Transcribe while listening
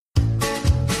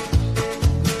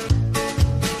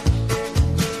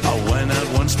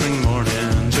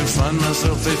find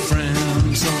myself a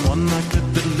friend, someone I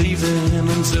could believe in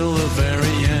until the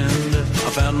very end. I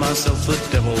found myself the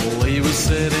devil, he was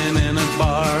sitting in a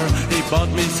bar. He bought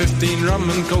me 15 rum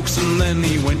and cokes and then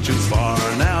he went too far.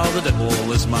 Now the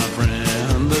devil is my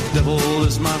friend, the devil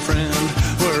is my friend.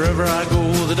 Wherever I go,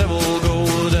 the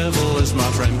devil is my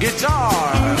friend.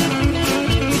 Guitar!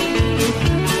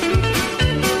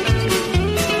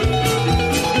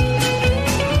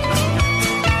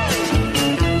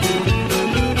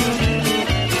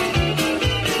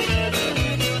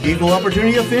 Equal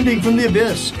opportunity offending from the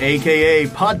abyss, a.k.a.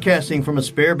 podcasting from a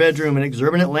spare bedroom in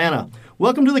exurban Atlanta.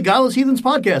 Welcome to the Godless Heathens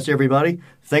podcast, everybody.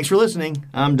 Thanks for listening.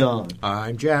 I'm Don.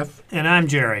 I'm Jeff. And I'm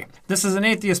Jerry. This is an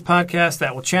atheist podcast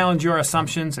that will challenge your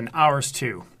assumptions and ours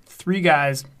too. 3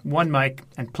 guys, 1 mic,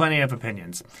 and plenty of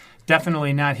opinions.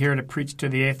 Definitely not here to preach to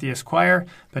the atheist choir,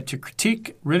 but to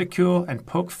critique, ridicule, and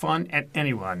poke fun at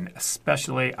anyone,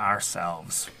 especially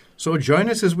ourselves. So join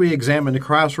us as we examine the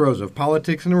crossroads of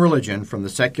politics and religion from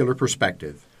the secular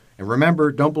perspective. And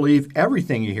remember, don't believe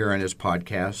everything you hear on this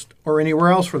podcast, or anywhere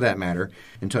else for that matter,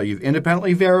 until you've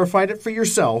independently verified it for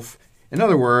yourself. In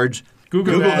other words,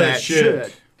 Google that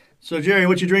shit. So, Jerry,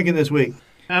 what you drinking this week?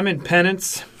 I'm in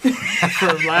penance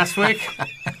for last week.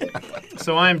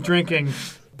 So I'm drinking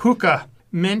Puka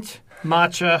Mint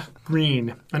Matcha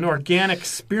Green, an organic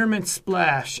spearmint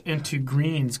splash into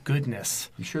green's goodness.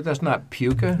 You sure that's not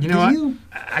puka? You know what?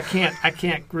 I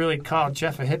can't really call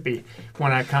Jeff a hippie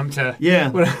when I come to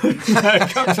when I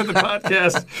come to the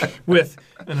podcast with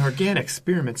an organic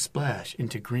spearmint splash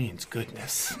into green's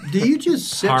goodness. Do you just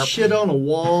set shit on a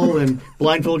wall and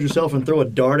blindfold yourself and throw a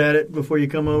dart at it before you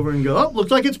come over and go, oh,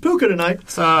 looks like it's puka tonight?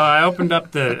 So I opened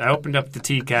up the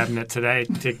tea cabinet today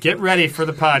to get ready for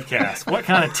the podcast. What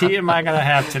kind of tea am I going to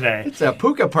have today? It's a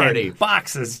puka party. And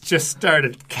boxes just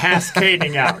started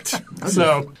cascading out.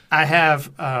 So I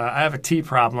have a tea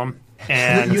problem,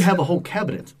 and you have a whole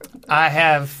cabinet. I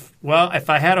have. Well, if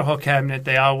I had a whole cabinet,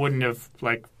 they all wouldn't have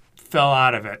fell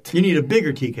out of it. You need a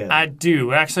bigger tea cabinet. I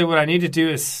do. Actually, what I need to do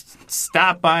is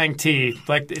stop buying tea.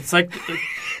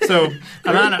 So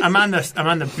I'm on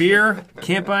the beer.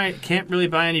 Can't really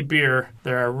buy any beer.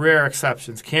 There are rare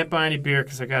exceptions. Can't buy any beer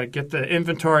because I got to get the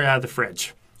inventory out of the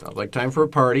fridge. Sounds like time for a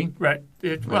party. Right.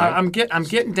 I'm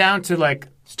getting down to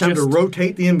it's time to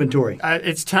rotate the inventory.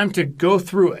 It's time to go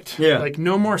through it. Yeah.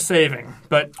 No more saving.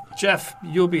 But Jeff,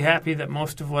 you'll be happy that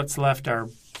most of what's left are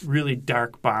really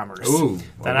dark bombers. Ooh,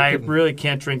 that I really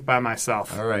can't drink by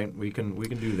myself. All right, we can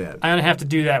do that. I'm gonna have to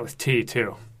do that with tea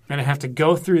too. I'm gonna have to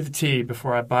go through the tea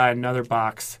before I buy another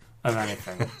box of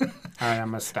anything. All right, I'm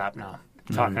gonna stop now.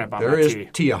 Talking about there my is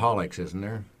tea. Teaholics, isn't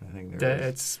there? I think there is.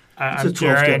 It's a I'm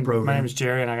Jerry. 12-step program. My name is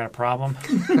Jerry, and I got a problem.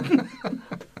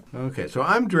 Okay, so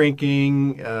I'm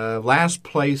drinking Last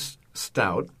Place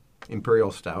Stout,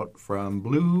 Imperial Stout, from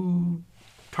Blue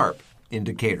Tarp in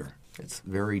Decatur. It's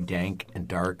very dank and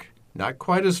dark, not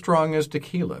quite as strong as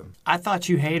tequila. I thought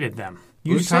you hated them.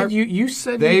 You said they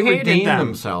you hated redeemed them.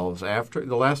 themselves after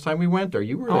the last time we went there.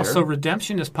 You were there. So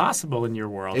redemption is possible in your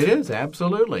world. It is,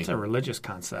 absolutely. It's a religious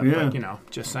concept, Yeah.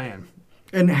 but, just saying.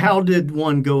 And how did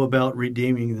one go about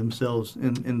redeeming themselves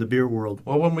in the beer world?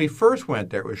 Well, when we first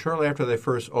went there, it was shortly after they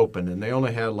first opened, and they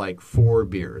only had 4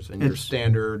 beers. And your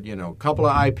standard, couple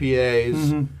of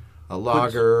IPAs, a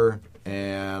lager,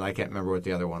 and I can't remember what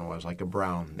the other one was, like a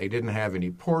brown. They didn't have any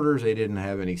porters. They didn't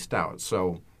have any stouts.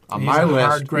 So on my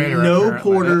list, no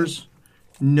porters,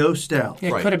 no stout.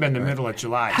 It could have been the middle of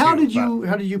July. How did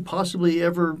you possibly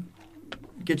ever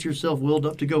get yourself willed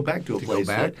up to go back to a place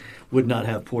that would not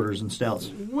have porters and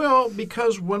stouts? Well,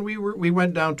 because when we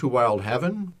went down to Wild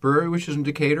Heaven Brewery, which is in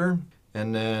Decatur,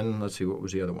 and then let's see, what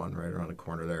was the other one right around the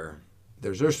corner there?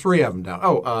 There's 3 of them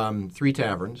down. 3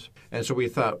 taverns, and so we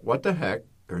thought, what the heck?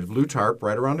 There's Blue Tarp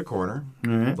right around the corner.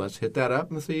 Mm-hmm. Let's hit that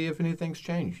up and see if anything's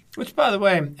changed. Which, by the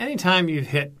way, anytime you've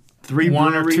hit 3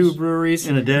 1 or 2 breweries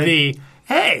in a day,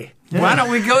 why don't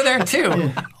we go there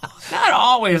too? Not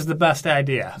always the best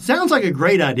idea. Sounds like a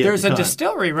great idea. There's a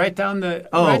distillery right down the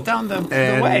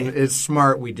and way. It's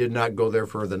smart. We did not go there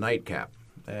for the nightcap.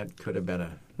 That could have been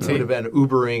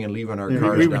Ubering and leaving our cars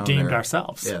down there. We redeemed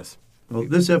ourselves. Yes. Well,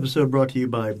 this episode brought to you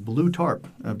by Blue Tarp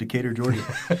of Decatur, Georgia.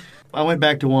 I went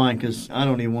back to wine because I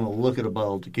don't even want to look at a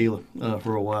bottle of tequila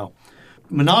for a while.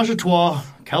 Menage a Trois,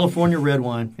 California red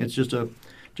wine. It's just a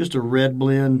red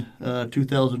blend,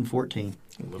 2014.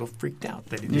 A little freaked out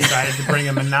that he decided to bring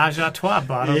a Menage a Trois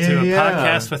bottle to a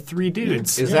podcast with 3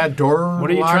 dudes. Is that door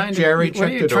locked, Jerry? What are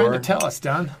you trying to tell us,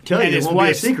 Don? Tell you, it won't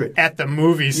be a secret. At the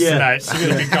movies tonight. She's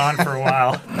going to be gone for a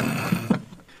while.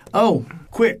 Oh,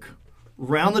 quick.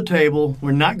 round the table.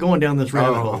 We're not going down this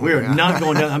rabbit hole. We are not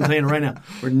going down. I'm saying it right now.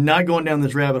 We're not going down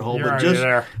this rabbit hole. You're already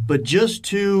there. But just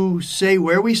to say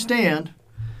where we stand,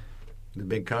 The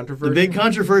big controversy? the big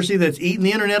controversy that's eating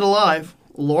the internet alive,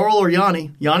 Laurel or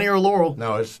Yanni? Yanni or Laurel?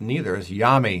 No, it's neither. It's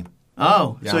Yami.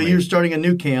 Oh, so Yanni. you're starting a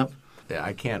new camp. Yeah,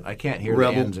 I can't hear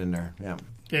Rebel. the ends in there. Yeah.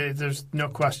 Yeah, there's no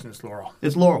question it's Laurel.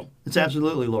 It's Laurel. It's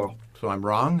absolutely Laurel. So I'm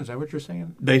wrong? Is that what you're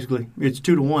saying? Basically, it's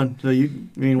 2-1. So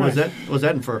what's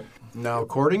that infer? Now,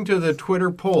 according to the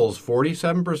Twitter polls,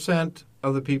 47%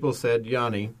 of the people said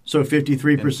Yanni. So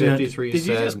 53%. And 53 Did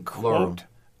you said just Laurel. quote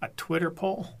a Twitter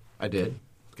poll? I did.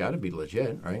 It's got to be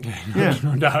legit, right? Yeah.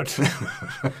 No doubt.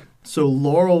 So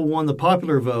Laurel won the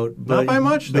popular vote, but Not by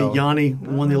much, though. But Yanni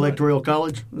won the electoral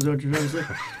college. Is that what you're trying to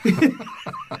say?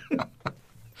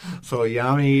 So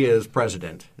Yami is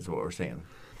president, is what we're saying.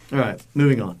 All right,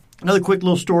 moving on. Another quick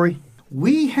little story.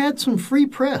 We had some free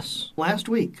press last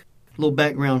week. A little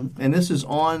background, and this is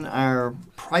on our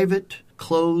private,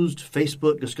 closed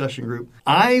Facebook discussion group.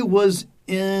 I was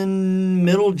in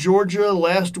Middle Georgia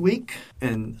last week,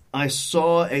 and I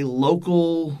saw a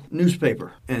local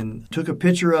newspaper and took a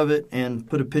picture of it and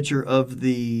put a picture of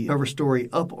the cover story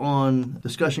up on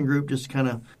discussion group just to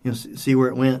kind of see where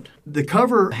it went. The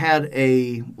cover had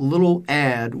a little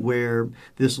ad where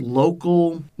this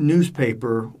local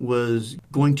newspaper was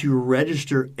going to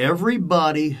register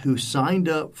everybody who signed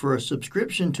up for a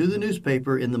subscription to the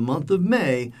newspaper in the month of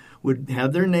May would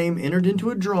have their name entered into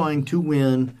a drawing to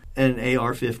win an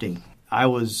AR-15. I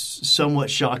was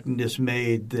somewhat shocked and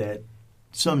dismayed that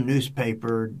some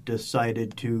newspaper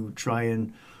decided to try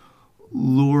and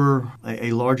lure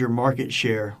a larger market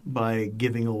share by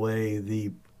giving away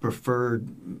the preferred,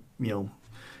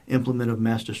 implement of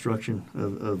mass destruction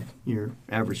of your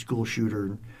average school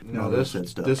shooter. No,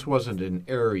 this wasn't an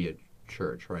area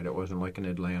church, right? It wasn't like in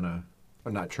Atlanta.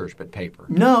 Or not church, but paper.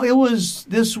 No,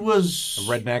 this was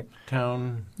A redneck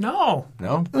town? No.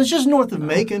 No? It was just north of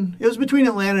Macon. It was between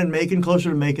Atlanta and Macon, closer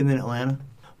to Macon than Atlanta.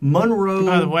 Monroe.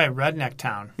 By the way, redneck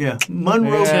town. Yeah,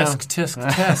 Monroe. Yeah. Tisk,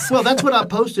 tisk, tisk. Well, that's what I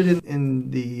posted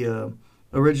in the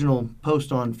original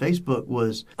post on Facebook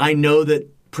was, I know that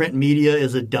print media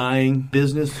is a dying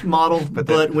business model, but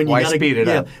when you why gotta speed it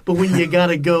up? but when you got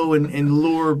to go and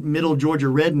lure Middle Georgia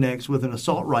rednecks with an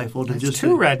assault rifle to just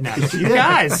Two rednecks. You Yeah,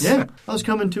 guys. yeah, I was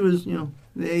coming to his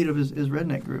the aid of his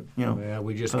redneck group. Yeah,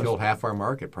 we just killed half our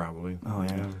market, probably. Oh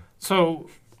yeah. So,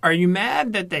 are you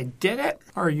mad that they did it,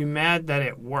 or are you mad that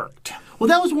it worked? Well,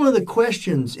 that was one of the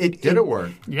questions. Did it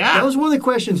work? Yeah. That was one of the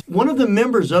questions. One of the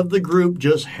members of the group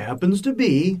just happens to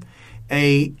be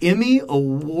a Emmy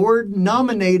Award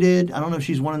nominated, I don't know if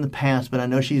she's won in the past, but I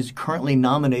know she's currently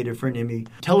nominated for an Emmy,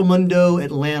 Telemundo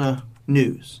Atlanta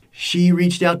News. She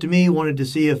reached out to me, wanted to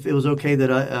see if it was okay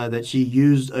that that she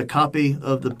used a copy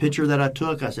of the picture that I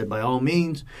took. I said, by all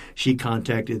means. She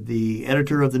contacted the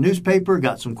editor of the newspaper,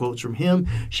 got some quotes from him.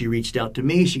 She reached out to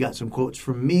me. She got some quotes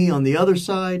from me on the other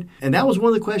side. And that was one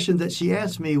of the questions that she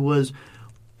asked me was,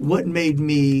 what made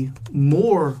me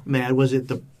more mad? Was it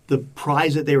the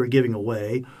prize that they were giving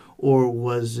away, or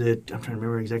was it, I'm trying to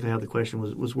remember exactly how the question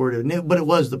was worded, but it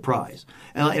was the prize.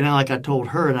 And like I told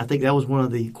her, and I think that was one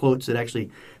of the quotes that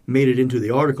actually made it into the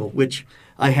article, which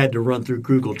I had to run through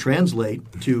Google Translate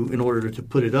in order to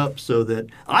put it up so that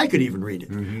I could even read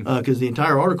it, because the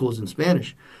entire article is in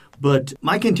Spanish. But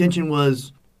my contention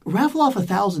was, raffle off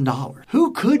 $1,000.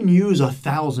 Who couldn't use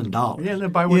 $1,000? Yeah, then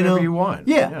buy whatever you want.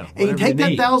 Yeah, and you whatever take you that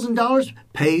need. $1,000,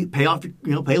 pay off,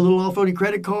 pay a little off on your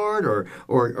credit card,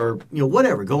 or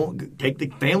whatever. Go take the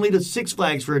family to Six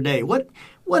Flags for a day.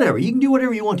 Whatever. You can do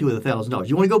whatever you want to with $1,000.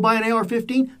 You want to go buy an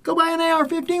AR-15? Go buy an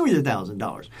AR-15 with your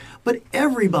 $1,000. But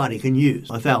everybody can use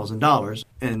 $1,000,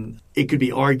 and it could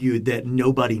be argued that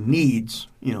nobody needs,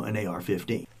 an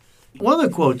AR-15. One of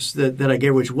the quotes that I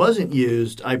gave, which wasn't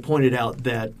used, I pointed out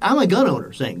that I'm a gun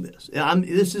owner saying this.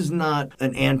 This is not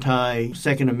an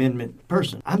anti-Second Amendment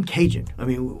person. I'm Cajun. I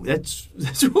mean, that's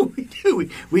what we do.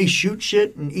 We shoot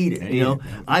shit and eat it.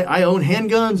 I own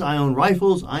handguns. I own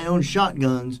rifles. I own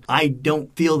shotguns. I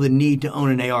don't feel the need to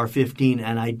own an AR-15,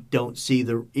 and I don't see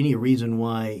any reason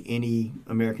why any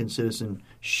American citizen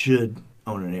should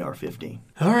own an AR-15.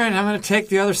 All right, I'm going to take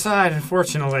the other side,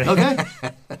 unfortunately. Okay.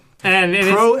 And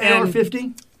it Pro is, and-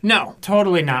 AR-15? No,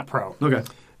 totally not pro. Okay.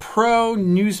 Pro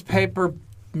newspaper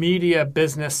media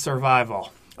business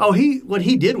survival. Oh, what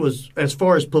he did was, as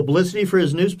far as publicity for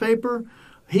his newspaper,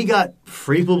 he got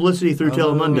free publicity through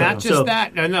Telemundo. Not just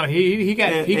that. No, he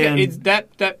got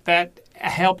that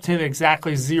helped him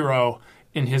exactly zero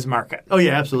in his market. Oh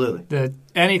yeah, absolutely.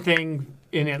 Anything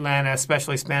in Atlanta,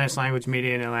 especially Spanish language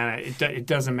media in Atlanta, it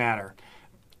doesn't matter.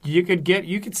 You could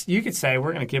say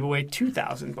we're going to give away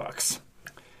 2,000 books.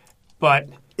 but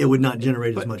it would not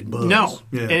generate as much buzz. no,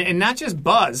 Yeah. and not just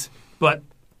buzz, but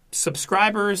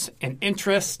subscribers and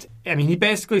interest. I mean, he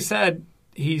basically said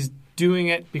he's doing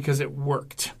it because it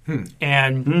worked,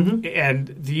 and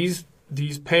these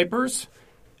papers,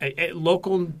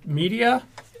 local media,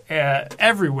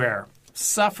 everywhere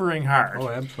suffering hard. Oh,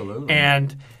 absolutely.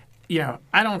 And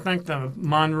I don't think the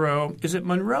Monroe, is it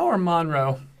Monroe or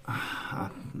Monroe?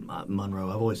 Monroe.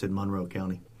 I've always said Monroe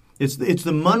County. It's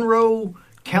the Monroe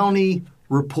County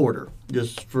Reporter,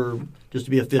 just to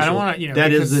be official. I don't want to,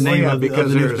 that is the name of the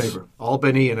there's newspaper.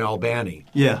 Albany and Albany.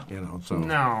 Yeah. So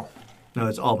No, No,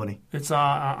 it's Albany. it's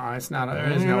it's not.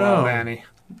 There is no Albany.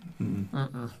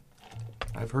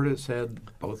 I've heard it said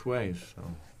both ways. So.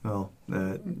 Well,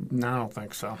 No, I don't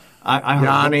think so. I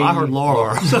heard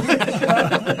Laura.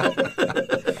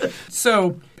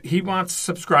 So he wants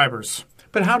subscribers.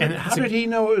 But how And did he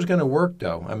know it was going to work,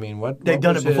 though? I mean, They've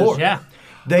done was it before. Yeah.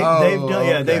 They've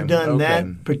done okay.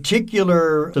 that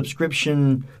particular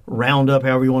subscription roundup,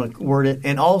 however you want to word it.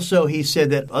 And also he said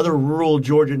that other rural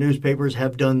Georgia newspapers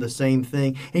have done the same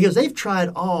thing. And he goes, they've tried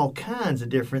all kinds of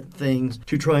different things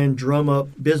to try and drum up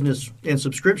business and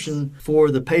subscription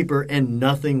for the paper, and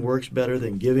nothing works better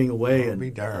than giving away an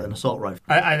assault rifle.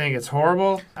 I think it's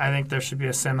horrible. I think there should be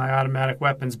a semi-automatic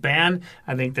weapons ban.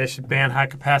 I think they should ban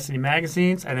high-capacity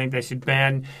magazines. I think they should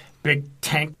ban big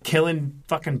tank killing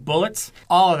fucking bullets,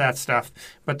 all of that stuff.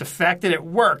 But the fact that it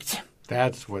worked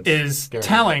That's what is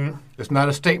telling. It's not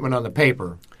a statement on the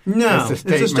paper. No, it's a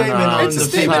statement on It's a the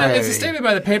statement. society. It's a statement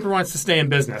by the paper wants to stay in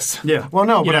business. Yeah. Well,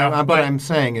 no, You know, but but- I'm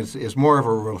saying is more of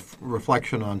a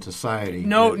reflection on society.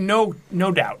 No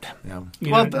doubt. Yeah.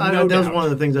 Well, that was doubt. one of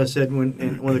the things I said in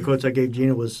one of the quotes I gave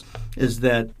Gina is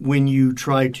that when you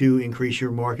try to increase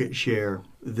your market share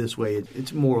this way,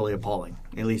 it's morally appalling.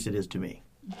 At least it is to me.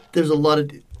 There's a lot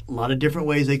of different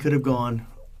ways they could have gone.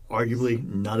 Arguably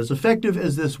not as effective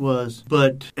as this was,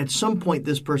 but at some point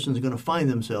this person's going to find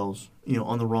themselves,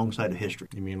 on the wrong side of history.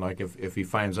 You mean like if he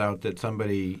finds out that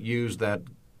somebody used that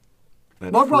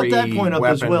Well, I brought that free point up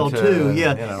as weapon well, to, too.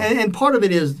 Yeah. you know. And part of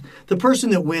it is the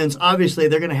person that wins, obviously,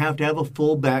 they're going to have a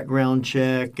full background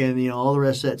check and, all the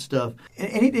rest of that stuff.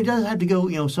 And it doesn't have to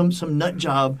go, some nut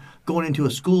job going into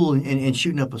a school and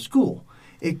shooting up a school.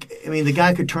 The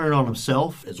guy could turn it on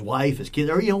himself, his wife, his kids,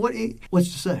 or,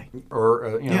 what's to say?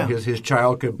 Or Yeah. his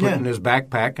child could put Yeah. in his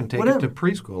backpack and take Whatever. it to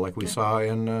preschool, like we saw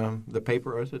in the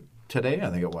paper. Was it today? I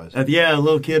think it was. A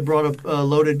little kid brought a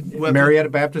loaded weapon. Marietta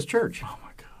Baptist Church. Oh, my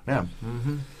God.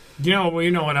 Yeah.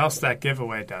 You know what else that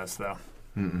giveaway does, though?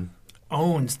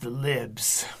 Owns the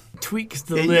libs. Tweaks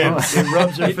the libs. It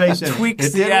rubs their face in it. Tweaks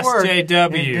It the did work. SJWs. It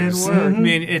did work. I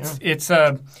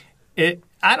mean,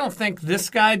 I don't think this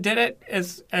guy did it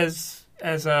as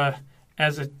a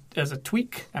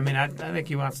tweak. I mean, I think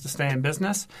he wants to stay in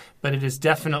business, but it is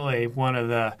definitely one of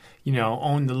the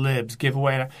own the libs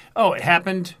giveaway. Oh, it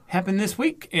happened this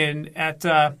week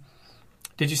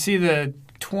did you see the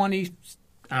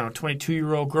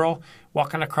 22-year-old girl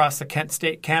walking across the Kent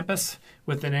State campus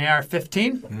with an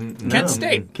AR-15? Kent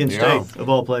State. Kent Yeah. State, of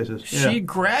all places. She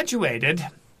graduated,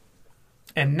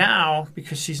 and now,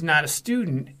 because she's not a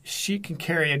student, she can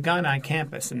carry a gun on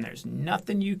campus, and there's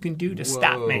nothing you can do to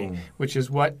stop me, Whoa. which is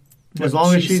what As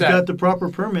long as she she's said. got the proper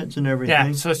permits and everything.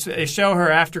 Yeah, so they show her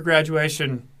after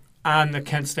graduation on the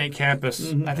Kent State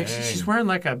campus. I think she's wearing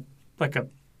like a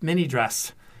mini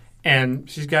dress, and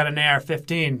she's got an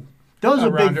AR-15. That was a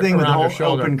around big thing with the her whole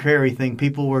shoulder. open carry thing.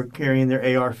 People were carrying their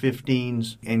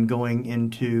AR-15s and going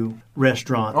into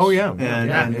restaurants. Oh, yeah. And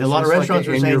Yeah. a It's lot of just restaurants like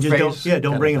were in saying, your just face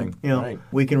don't kind bring of them. thing. Right.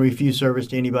 We can refuse service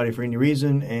to anybody for any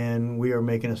reason, and we are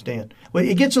making a stand. Well,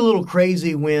 it gets a little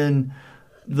crazy when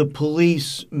the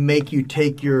police make you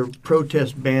take your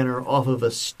protest banner off of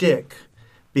a stick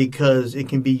because it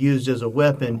can be used as a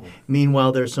weapon.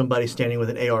 Meanwhile, there's somebody standing with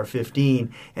an AR-15,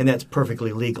 and that's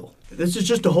perfectly legal. This is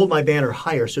just to hold my banner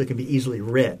higher so it can be easily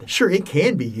read. Sure, it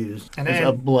can be used And as then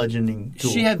a bludgeoning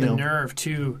tool. She had the you know. nerve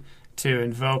to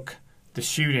invoke the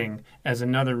shooting as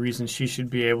another reason she should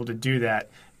be able to do that,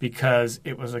 because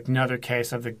it was another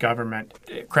case of the government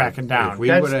cracking down. If we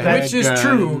That's- would've had Which is guns-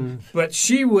 true, but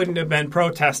she wouldn't have been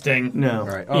protesting. No.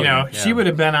 Right. She would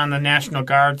have been on the National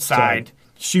Guard side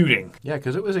shooting. Yeah,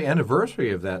 because it was the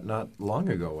anniversary of that not long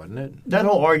ago, wasn't it? That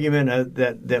whole argument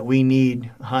that we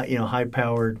need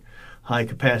high-powered,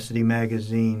 high-capacity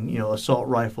magazine, assault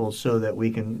rifles so that we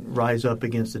can rise up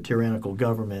against the tyrannical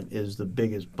government is the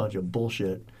biggest bunch of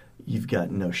bullshit. You've got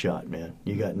no shot, man.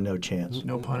 You got no chance.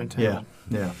 No pun intended.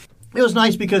 Yeah. It was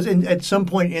nice because at some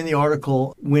point in the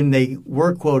article, when they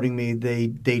were quoting me, they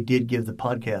did give the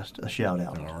podcast a shout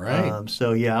out. All right.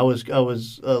 So yeah, I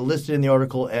was listed in the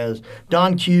article as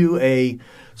Don Q, a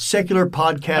secular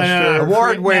podcaster,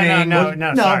 award-winning.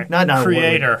 No, sorry. not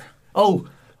creator.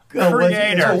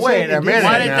 Creator. Wait a minute.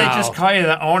 Why didn't they now. just call you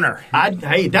the owner?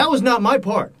 Hey, that was not my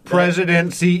part.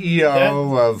 President,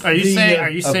 CEO of Are you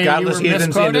saying you Godless were Heathens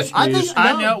misquoted? Industries.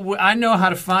 I know how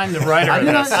to find the writer of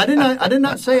this. I did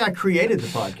not say I created the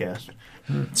podcast.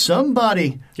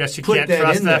 Somebody Guess you put can't that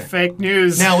trust in that there. fake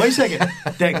news. Now wait a second.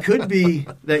 That could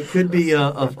be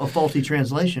a faulty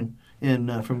translation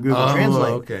from Google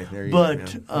Translate. Okay, there you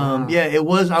but go. it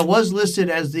was. I was listed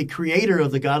as the creator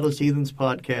of the Godless Heathens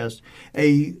podcast.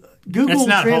 A Google It's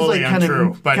not Translate wholly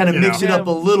untrue, but, kind of you mixed know. it up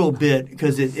a little bit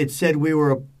because it said we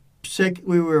were a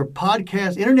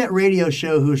podcast internet radio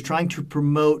show who was trying to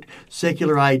promote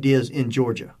secular ideas in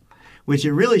Georgia. Which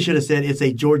it really should have said it's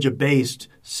a Georgia-based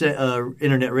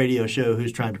internet radio show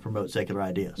who's trying to promote secular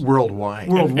ideas. Worldwide.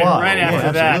 And right Yeah,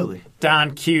 after absolutely. that,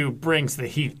 Don Q brings the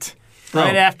heat.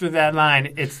 Right after that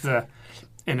line, it's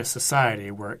in a society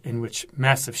in which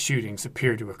massive shootings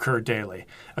appear to occur daily,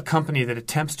 a company that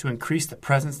attempts to increase its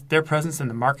presence in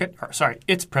the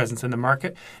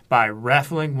market by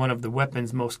raffling one of the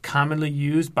weapons most commonly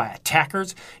used by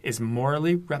attackers is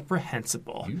morally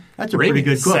reprehensible. That's a pretty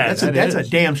good quote. Says- That's a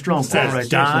damn strong quote Says right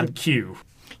there. Don So- Q.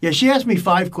 Yeah, she asked me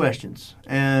 5 questions,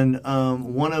 and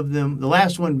one of them, the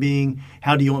last one being,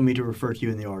 how do you want me to refer to you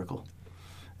in the article?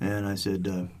 And I said,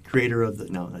 creator of the...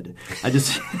 No, I did. I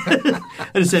just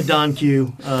said Don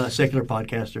Q, secular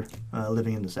podcaster,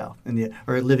 living in the South,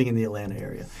 living in the Atlanta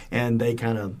area. And they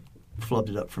kind of flubbed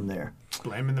it up from there.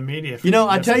 Blaming the media. You know,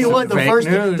 I tell you what, Fake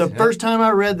news, the first time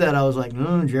I read that, I was like,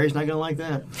 no, Jerry's not going to like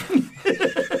that.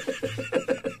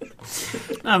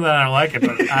 Not that I don't like it,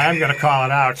 but I am going to call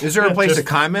it out. Is there a place to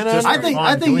comment on? just- I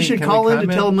think you should Can call we into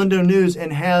comment? Telemundo News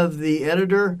and have the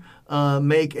editor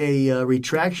make a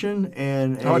retraction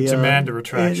and demand a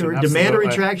retraction, demand a absolutely.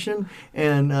 retraction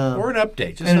and Or an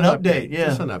update. Just and an an update. Yeah,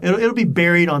 Just an update. it'll be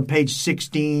buried on page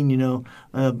 16. You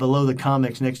know, below the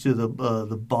comics next to the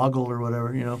boggle or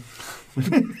whatever. You know,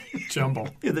 Jumble.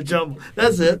 Yeah, the jumble.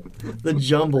 That's it. The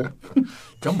jumble.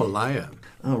 Jambalaya.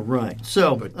 All right.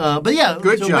 So, but yeah,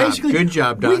 Good so job. basically, Good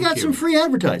job, We Don got Q. some free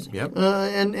advertising. Yep.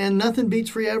 And nothing beats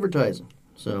free advertising.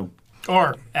 So,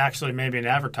 Or actually, maybe an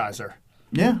advertiser.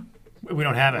 yeah. We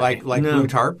don't have any. Like No. Blue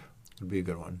Tarp would be a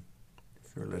good one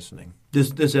if you're listening.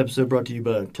 This episode brought to you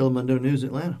by Telemundo News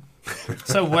Atlanta.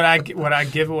 So would I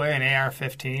give away an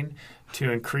AR-15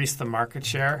 to increase the market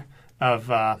share of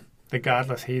the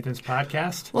Godless Heathens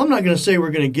podcast? Well, I'm not going to say we're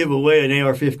going to give away an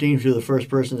AR-15 to the first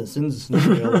person that sends us an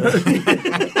email.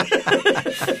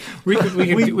 We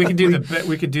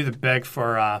could do the beg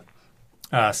for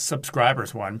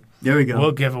subscribers one. There we go.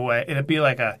 We'll give away. It'd be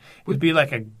like a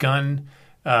gun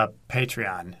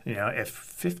Patreon. You know, if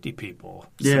 50 people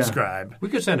subscribe. We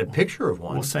could send a picture of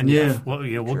one. We'll send you.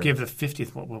 We'll give the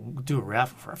 50th. We'll do a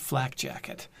raffle for a flak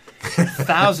jacket.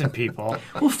 1,000 people.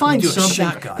 We'll find do a something.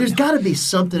 shotgun. There's got to be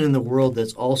something in the world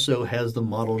that's also has the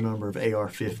model number of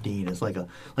AR-15. It's like a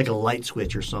light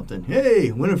switch or something.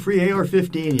 Hey, win a free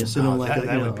AR-15. You send them like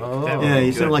that would be- that would you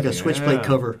be send them like a good. switchblade Yeah.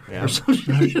 cover Yeah. or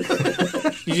something.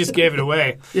 You just gave it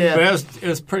away. Yeah. But it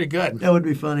was pretty good. That would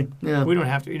be funny. Yeah. We don't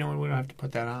have to. We don't have to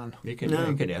put that on. You can No.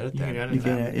 you can edit You that. can edit You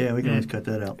can, that. yeah, we can always cut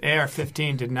that out.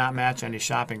 AR-15 did not match any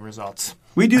shopping results.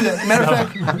 We do that. Matter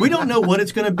of fact, we don't know what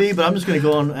it's going to be, but I'm just going to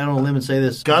go on out on a limb and say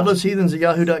this.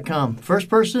 godlessheathens@yahoo.com. First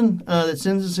person that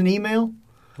sends us an email,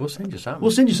 We'll send you something.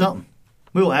 we'll send you something.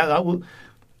 We will. I will.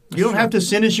 You don't have to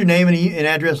send us your name and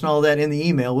address and all that in the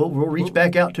email. We'll reach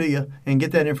back out to you and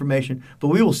get that information. But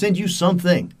we will send you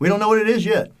something. We don't know what it is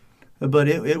yet, but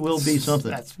it will be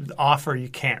something. That's the offer you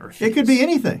can't refuse. It could be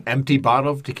anything. Empty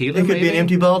bottle of tequila. It could be maybe? an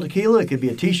empty bottle of tequila. It could be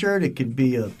a T-shirt. It could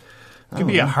be a. It could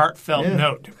be a heartfelt Yeah.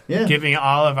 note Yeah. giving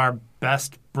all of our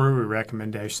best brewery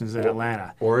recommendations in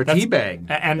Atlanta. Or a tea bag.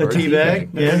 And A tea bag.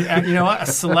 Yeah. And you know what? A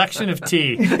selection of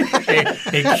tea. A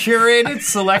curated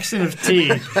selection of tea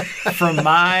from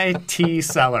my tea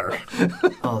cellar.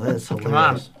 Oh, that's hilarious. Come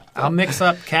on. I'll mix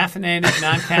up caffeinated,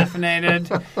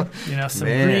 non-caffeinated, some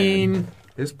Man. green.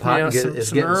 This pot some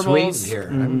is getting herbals. sweet here.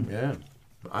 Mm-hmm. Yeah.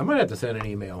 I might have to send an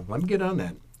email. Let me get on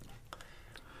that.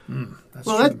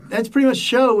 Well, that's pretty much the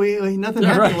show. We nothing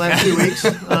happened the last 2 weeks.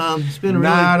 It's been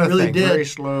Not a really thing. dead. Very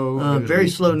slow. Very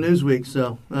slow news week.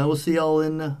 So we'll see y'all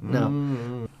in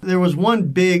no. There was one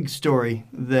big story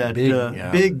that Big,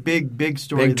 yeah. big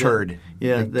story. Big that- turd.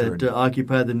 Yeah, Big that turd.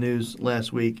 occupied the news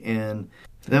last week, and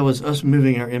that was us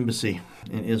moving our embassy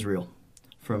in Israel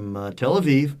from Tel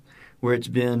Aviv, where it's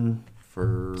been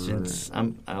Since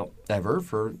I'm out. ever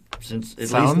for Since at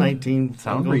Sound- least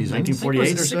sound reasons.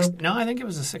 1948 or so. No, I think it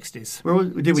was the 60s.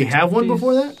 Did we have one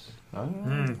before that?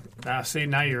 See,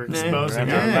 now you're Yeah, exposing our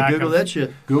yeah, lack Google of... that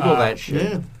shit. Google that shit.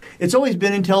 Yeah. It's always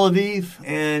been in Tel Aviv,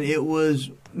 and it was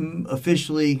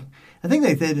officially, I think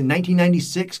they said in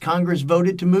 1996 Congress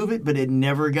voted to move it, but it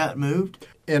never got moved.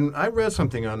 And I read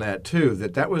something on that too,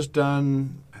 that was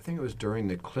done, I think it was during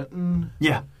the Clinton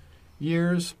Yeah.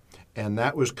 years, and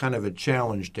that was kind of a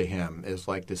challenge to him, is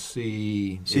like to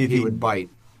see See if if he he- would bite.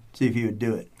 See if he would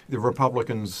do it. The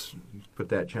Republicans put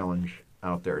that challenge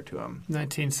out there to him.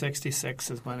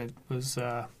 1966 is when it was.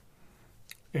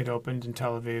 It opened in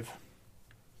Tel Aviv.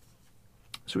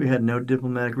 So we had no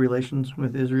diplomatic relations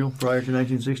with Israel prior to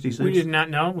 1966? We did not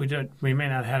know. We may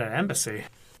not have had an embassy.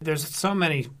 There's so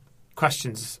many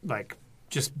questions, like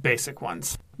just basic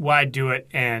ones. Why do it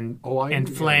and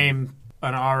inflame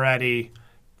an already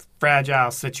fragile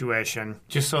situation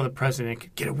just so the president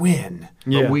could get a win?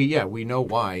 Yeah. But we know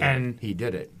why And- he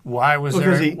did it. Why was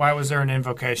Because there? he- Why was there an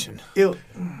invocation?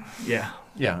 Yeah.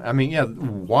 Yeah,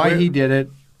 why he did it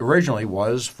originally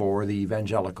was for the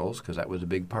evangelicals, because that was a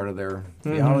big part of their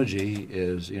theology,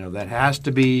 is, that has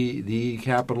to be the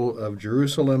capital of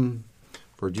Jerusalem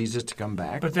for Jesus to come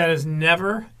back. But that has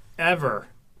never, ever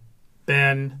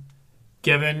been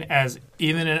given as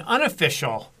even an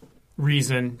unofficial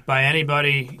reason by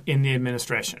anybody in the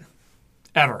administration.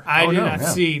 Ever. I do not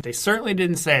see. They certainly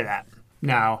didn't say that.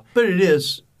 Now, But it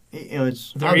is,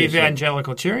 it's their obviously-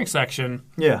 evangelical cheering section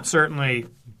Yeah. certainly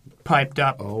piped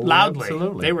up Oh, loudly.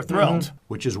 absolutely. They were thrilled.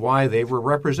 Which is why they were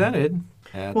represented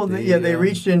at Well, the they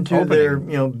reached into opening.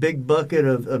 their big bucket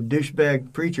of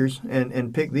douchebag preachers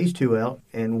and picked these two out,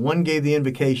 and one gave the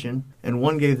invocation and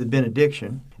one gave the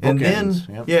benediction, and Bookends,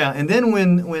 then yep. and then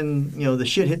when the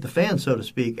shit hit the fan, so to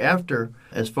speak, after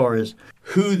as far as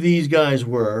who these guys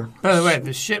were. By the way,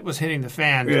 the shit was hitting the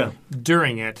fan Yeah.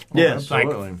 during it. Yes. Like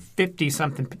Absolutely.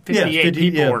 50-something, Yeah, 58 50,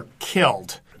 people yeah. were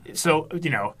killed. So,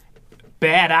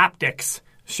 bad optics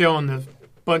showing the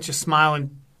bunch of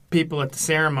smiling people at the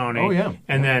ceremony. Oh, yeah.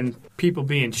 And then people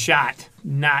being shot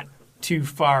not too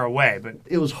far away. But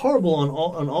It was horrible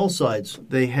on all sides.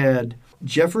 They had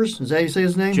Jeffers. Is that how you say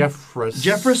his name? Jeffress.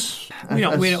 Jeffers.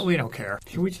 we don't care.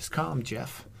 Can we just call him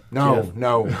Jeff? No, Jeff.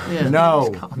 no, Yeah.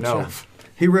 no, Call him no. Jeff.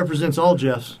 He represents all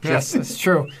Jeffs. Yes, that's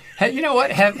true. You know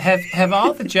what? Have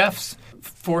all the Jeffs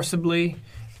forcibly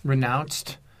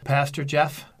renounced Pastor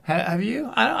Jeff? Have you?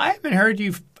 I haven't heard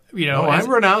you. No, I'm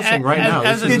renouncing right now.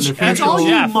 As, This is a, an as It's a all you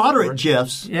Jeff. moderate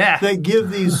Jeffs Yeah. that give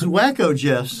these wacko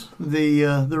Jeffs the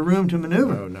room to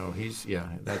maneuver. Oh, no,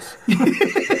 that's...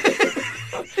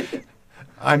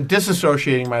 I'm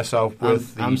disassociating myself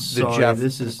with I'm the sorry. Jeff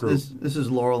This is group. this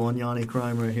is Laurel and Yanni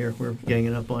crime right here. We're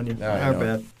ganging up on you. I Our know.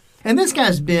 bad. And this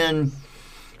guy's been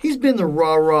the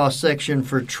rah-rah section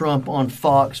for Trump on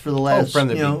Fox for the last from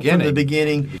the From beginning. the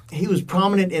beginning. He was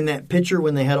prominent in that picture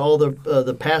when they had all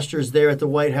the pastors there at the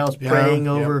White House praying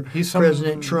over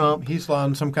President Trump. He's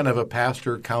on some kind of a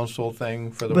pastor council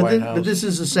thing for the But, White House. but this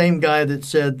is the same guy that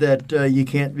said that you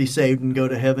can't be saved and go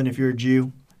to heaven if you're a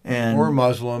Jew. And or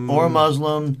Muslim.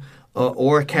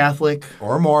 or a Catholic,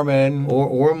 Or Mormon.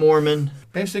 or Mormon.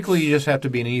 Basically, you just have to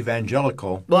be an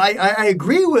evangelical. Well, I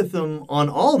agree with him on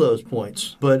all those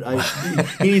points, but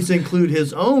he needs to include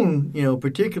his own,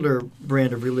 particular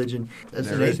brand of religion. As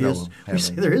There an is no atheist, we heaven.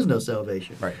 say there is no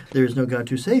salvation. Right. There is no God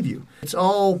to save you. It's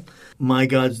all, my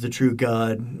God's the true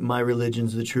God, my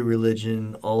religion's the true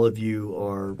religion, all of you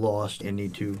are lost and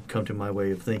need to come to my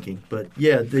way of thinking. But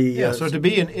So to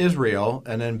be in Israel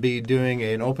and then be doing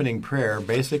an opening prayer,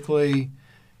 basically,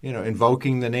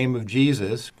 invoking the name of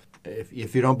Jesus.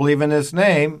 If you don't believe in this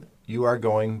name, you are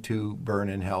going to burn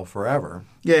in hell forever.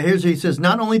 here's what he says.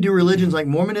 Not only do religions like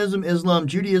Mormonism, Islam,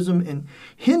 Judaism, and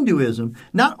Hinduism,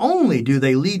 not only do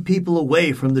they lead people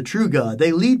away from the true God,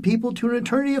 they lead people to an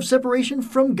eternity of separation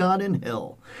from God in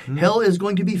hell. Hell is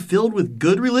going to be filled with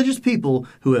good religious people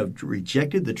who have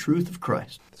rejected the truth of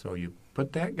Christ. So you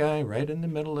put that guy right in the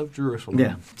middle of Jerusalem.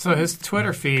 Yeah. So his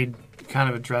Twitter feed kind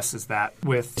of addresses that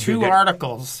with two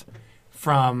articles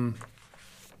from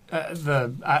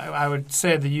I would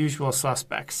say the usual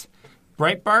suspects.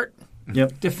 Breitbart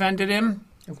Yep. defended him,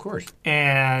 Of course.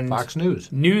 and Fox News.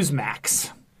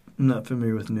 Newsmax. I'm not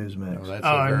familiar with Newsmax. Oh, that's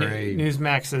a very...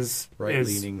 Newsmax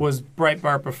right-leaning. was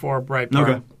Breitbart before Breitbart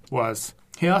Okay. was.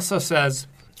 He also says,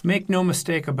 make no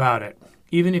mistake about it.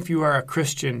 Even if you are a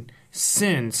Christian,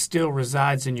 sin still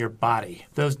resides in your body.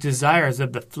 Those desires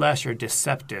of the flesh are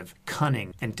deceptive,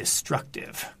 cunning, and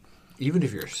destructive. Even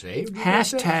if you're saved?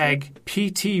 Hashtag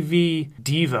PTV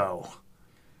Devo.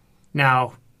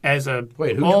 Now, as a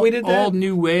Wait, who old, tweeted that? old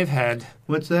new wave head,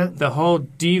 What's that? the whole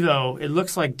Devo, it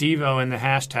looks like Devo in the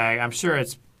hashtag. I'm sure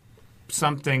it's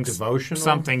something Devotional?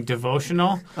 something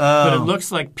devotional, Oh. but it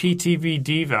looks like PTV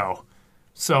Devo.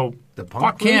 So The punk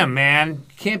fuck group? him, man.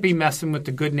 Can't be messing with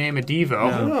the good name of Devo.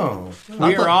 Oh.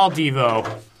 We are all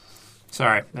Devo.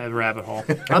 Sorry, that rabbit hole.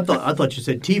 I thought you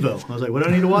said TiVo. I was like, what do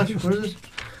I need to watch? What is this?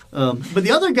 But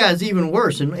the other guy's even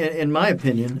worse, in my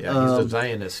opinion. Yeah, he's a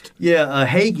Zionist.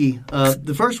 Hagee.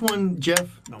 The first one, Jeff,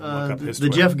 I'll look up his the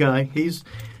Twitter. Jeff guy. He's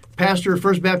pastor of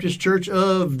First Baptist Church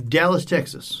of Dallas,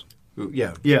 Texas.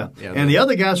 Yeah. Yeah, and the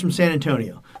other guy's from San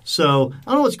Antonio. So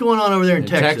I don't know what's going on over there in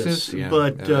Texas. yeah.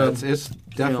 But it's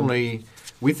definitely.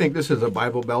 We think this is a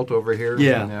Bible Belt over here.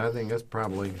 Yeah. And I think that's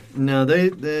probably. no,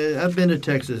 they I've been to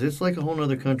Texas. It's like a whole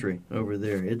other country over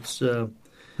there. It's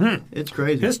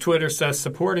crazy. His Twitter says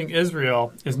supporting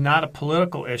Israel is not a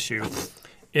political issue.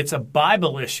 It's a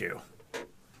Bible issue.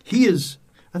 He is.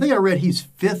 I think I read he's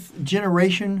 5th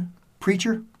generation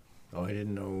preacher. Oh, I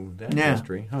didn't know that Yeah.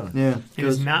 history, huh? Yeah, It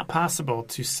is not possible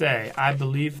to say, I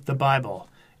believe the Bible,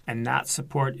 and not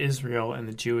support Israel and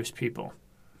the Jewish people.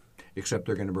 Except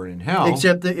they're going to burn in hell.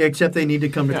 except they need to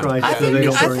come to Yeah. Christ. I so think they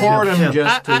you don't burn in support hell. him Yeah.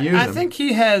 just to use I them. think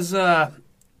he has.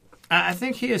 I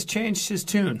think he has changed his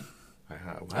tune.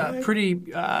 Pretty.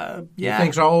 He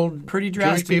thinks all pretty Jewish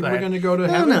drastically. people are going to go to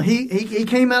No, heaven. no. He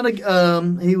came out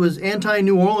of he was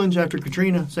anti-New Orleans after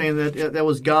Katrina, saying that that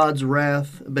was God's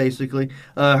wrath. Basically,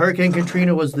 Hurricane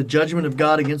Katrina was the judgment of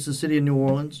God against the city of New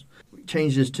Orleans.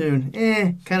 Changed his tune.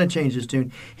 Kind of changed his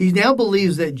tune. He now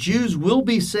believes that Jews will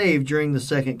be saved during the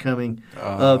second coming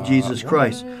of Jesus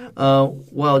Christ.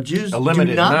 While Jews A do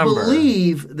limited not number.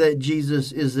 believe that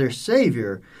Jesus is their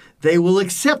Savior, they will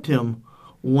accept him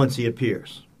once he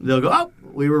appears. They'll go, oh,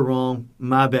 we were wrong.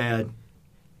 My bad.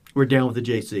 We're down with the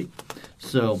JC.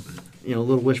 So, a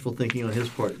little wishful thinking on his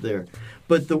part there.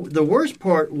 But the worst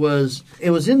part was, it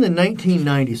was in the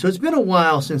 1990s. So it's been a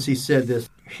while since he said this.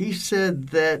 He said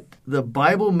that the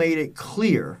Bible made it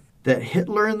clear that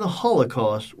Hitler and the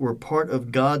Holocaust were part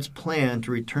of God's plan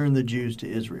to return the Jews to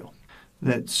Israel.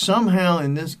 That somehow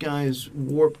in this guy's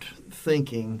warped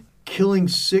thinking, killing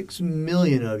 6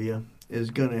 million of you is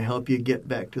going to help you get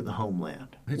back to the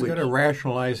homeland. He's got to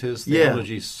rationalize his Yeah.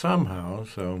 theology somehow.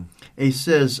 So He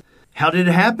says, how did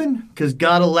it happen? Because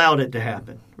God allowed it to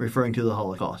happen, referring to the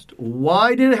Holocaust.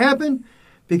 Why did it happen?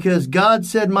 Because God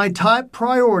said my top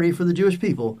priority for the Jewish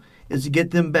people is to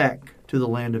get them back to the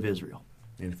land of Israel.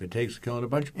 and if it takes killing a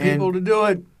bunch of people to do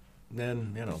it,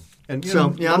 then And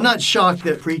I'm not shocked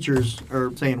that preachers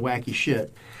are saying wacky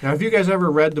shit. Now, have you guys ever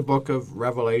read the book of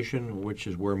Revelation, which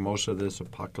is where most of this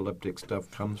apocalyptic stuff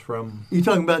comes from? You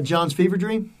talking about John's fever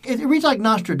dream? It reads like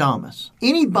Nostradamus.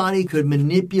 Anybody could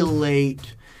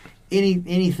manipulate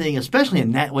anything, especially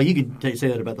in that. Well, you can say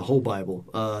that about the whole Bible.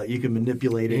 You can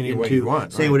manipulate it Any way into you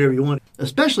want, saying right. whatever you want,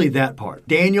 especially that part.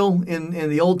 Daniel in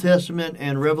the Old Testament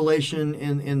and Revelation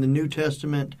in the New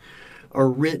Testament are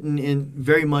written in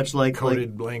very much like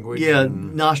Coded language. Yeah,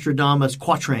 and- Nostradamus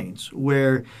quatrains,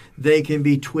 where they can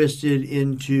be twisted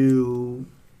into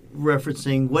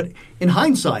referencing what, in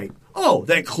hindsight, oh,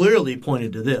 that clearly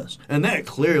pointed to this, and that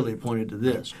clearly pointed to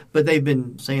this. But they've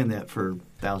been saying that for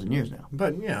 1,000 years now.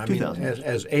 But, yeah, I mean, 2,000 years.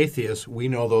 as atheists, we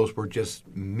know those were just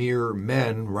mere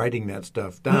men writing that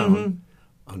stuff down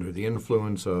under the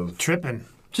influence of... Tripping.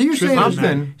 So you're saying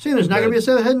Something. there's not going to be a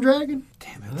seven-headed dragon?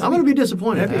 Damn it. I'm going to be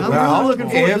disappointed. I'm really looking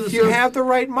forward to if this. you have the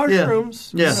right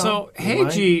mushrooms. Yeah. So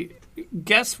Hagee,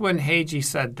 guess when Hagee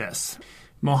said this?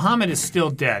 Muhammad is still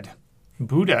dead.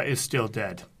 Buddha is still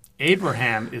dead.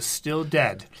 Abraham is still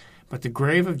dead. But the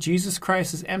grave of Jesus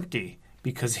Christ is empty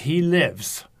because he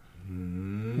lives.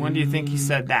 When do you think he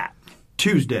said that?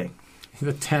 Tuesday.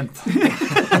 The 10th.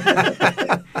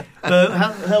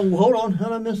 Hold on. How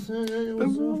did I miss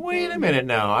Wait a minute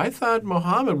now. I thought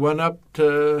Muhammad went up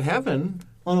to heaven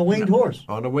on a winged horse.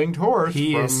 on a winged horse.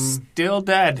 He from... is still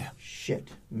dead. Shit.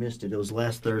 Missed it. It was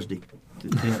last Thursday.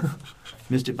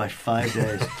 Missed it by 5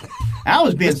 days. I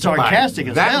was being sarcastic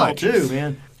as that hell, much. too,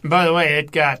 man. By the way,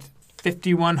 it got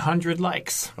 5,100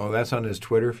 likes. Oh, that's on his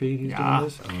Twitter feed he's Yeah. doing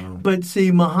this? Oh. But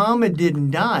see, Muhammad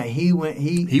didn't die. He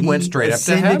went straight up to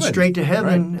ascended heaven. straight to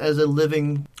heaven as a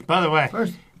living By the way,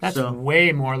 person. that's So,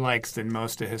 way more likes than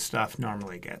most of his stuff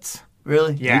normally gets.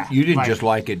 really? Yeah, You didn't by- just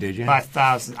like it, did you? by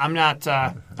thousands. I'm not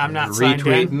signed in.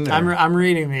 Retweeting or- I'm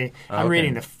reading the Okay.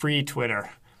 reading the free Twitter.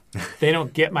 They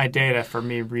don't get my data for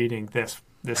me reading this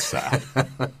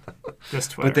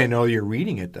Twitter. But they know you're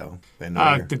reading it, though. They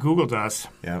know you're... the Google does,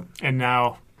 Yeah. and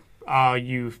now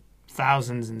you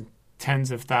thousands and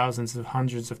tens of thousands of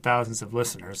hundreds of thousands of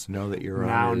listeners Know that you're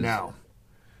now on his know.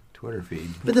 Twitter feed.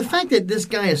 But the fact that this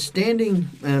guy is standing,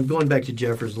 and I'm going back to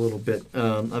Jeffers a little bit,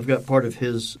 I've got part of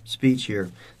his speech here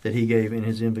that he gave in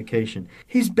his invocation.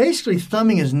 He's basically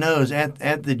thumbing his nose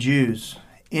at the Jews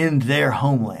in their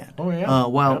homeland. Oh, yeah.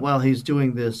 While he's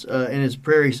doing this. In his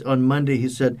prayer on Monday, he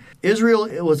said, Israel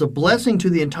was a blessing to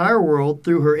the entire world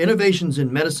through her innovations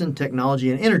in medicine,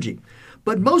 technology, and energy.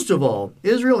 But most of all,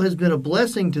 Israel has been a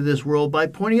blessing to this world by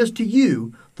pointing us to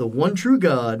you, the one true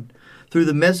God, through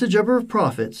the message of her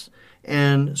prophets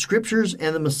and scriptures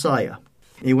and the Messiah.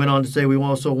 He went on to say, we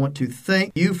also want to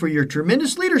thank you for your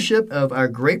tremendous leadership of our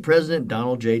great President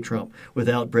Donald J. Trump.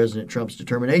 Without President Trump's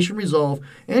determination, resolve,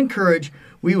 and courage,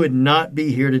 we would not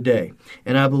be here today.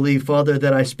 And I believe, Father,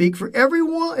 that I speak for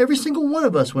every single one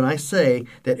of us when I say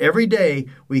that every day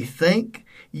we thank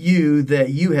you that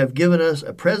you have given us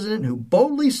a president who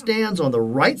boldly stands on the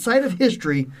right side of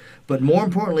history, but more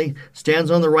importantly,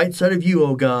 stands on the right side of you,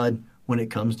 O God, when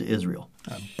it comes to Israel.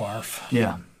 Barf.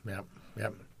 Yeah. Yep.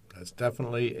 That's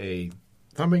definitely a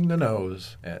thumbing the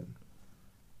nose at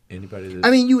anybody that's... I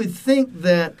mean, you would think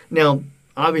that, now,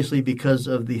 obviously because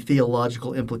of the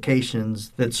theological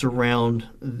implications that surround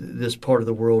this part of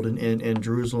the world and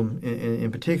Jerusalem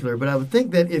in particular, but I would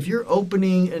think that if you're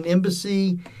opening an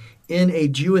embassy in a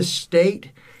Jewish state,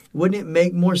 wouldn't it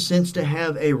make more sense to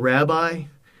have a rabbi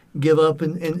give up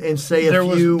and say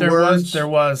a few words? There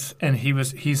was, and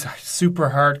he's super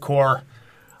hardcore.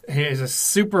 He is a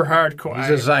super hardcore. He's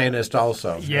a Zionist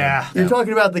also. Yeah. You're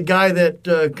talking about the guy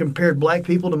that compared black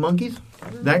people to monkeys?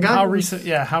 That guy? How recent?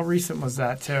 Yeah, how recent was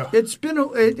that too?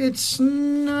 It's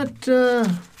not...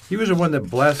 He was the one that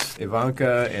blessed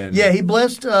Ivanka and... Yeah, he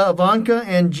blessed Ivanka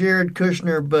and Jared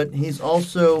Kushner, but he's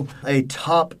also a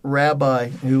top rabbi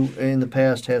who in the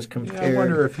past has compared I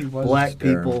wonder if he was black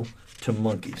there. people to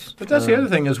monkeys. But that's the other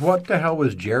thing is, what the hell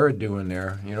was Jared doing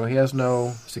there? You know, he has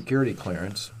no security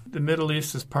clearance. The Middle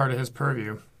East is part of his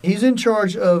purview. He's in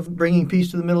charge of bringing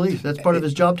peace to the Middle East. That's part of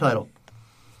his job title.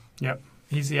 Yep.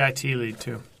 He's the IT lead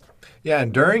too. Yeah,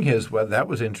 and during his... Well, that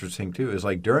was interesting too. Is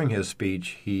like during his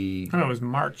speech, he... I know it was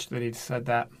March that he said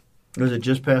that. Was it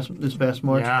just this past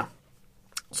March? Yeah.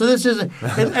 So this isn't...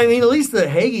 I mean, at least the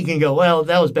Hagee can go, well,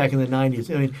 that was back in the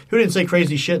 90s. I mean, who didn't say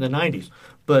crazy shit in the 90s?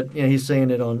 But you know, he's saying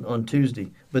it on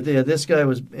Tuesday. But this guy it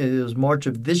was March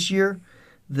of this year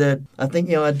that I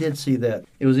think, I did see that.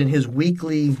 It was in his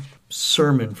weekly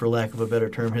sermon, for lack of a better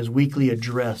term, his weekly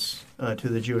address to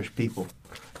the Jewish people.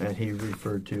 And he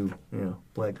referred to,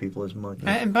 black people as monkeys.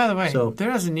 And by the way, there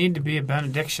doesn't need to be a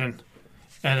benediction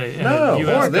at a U.S.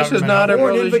 No, this is not or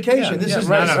an invocation. This is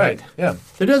not right. Yeah,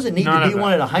 there doesn't need to be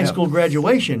one at a high Yeah. school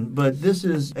graduation, but this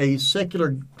is a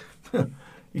secular.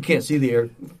 You can't see the air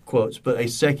quotes, but a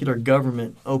secular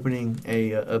government opening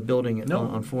a building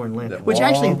on foreign land, The which wall-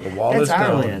 actually the wall that's is our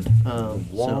down. land. the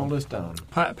wall is down.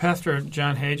 Pastor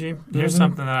John Hagee, here's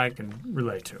something that I can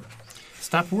relate to.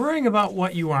 Stop worrying about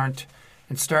what you aren't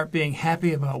and start being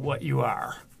happy about what you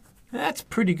are. That's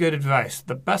pretty good advice.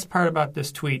 The best part about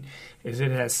this tweet is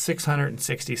it has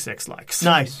 666 likes.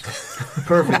 Nice,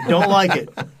 perfect. Don't like it.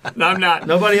 No, I'm not.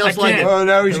 Nobody else I like can't. it. Oh,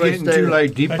 now he's Everybody getting stay too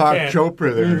like I Deepak can't.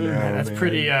 Chopra there now. Man, that's man.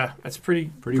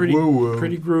 pretty woo-woo.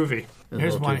 pretty groovy.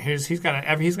 Here's little one. too. He's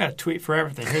got a tweet for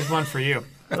everything. Here's one for you.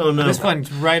 Oh no. This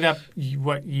one's right up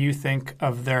what you think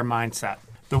of their mindset.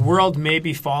 The world may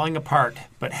be falling apart,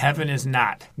 but heaven is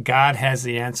not. God has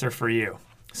the answer for you.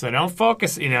 So don't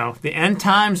focus, the end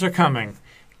times are coming.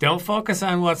 Don't focus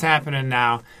on what's happening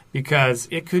now because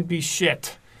it could be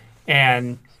shit.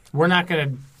 And we're not going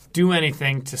to do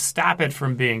anything to stop it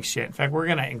from being shit. In fact, we're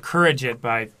going to encourage it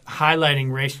by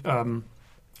highlighting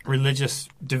religious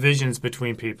divisions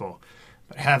between people.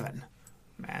 But heaven,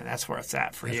 man, that's where it's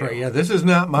at for you. That's right. Yeah, this is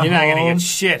not my You're not going to home. get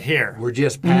shit here. We're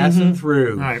just passing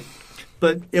through. Right.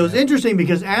 But it was interesting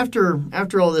because after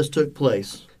all this took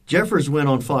place, Jeffers went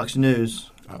on Fox News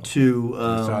to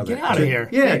saw that. Get out of here.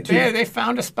 Yeah, They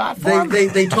found a spot for him.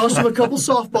 they tossed him a couple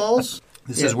softballs.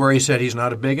 This is where he said he's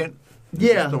not a bigot.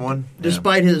 Yeah, the one?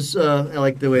 Despite his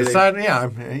like the way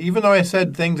Even though I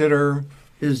said things that are,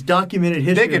 his documented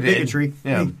history of Bigoted. bigotry,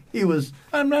 Yeah. he was.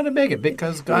 I'm not a bigot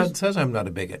because God says I'm not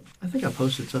a bigot. I think I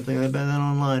posted something about that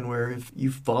online where if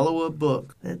you follow a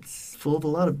book that's full of a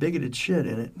lot of bigoted shit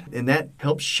in it, and that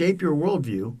helps shape your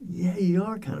worldview, yeah, you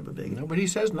are kind of a bigot. No, but he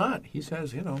says not. He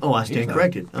says, Oh, I he's stand not.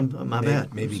 corrected. My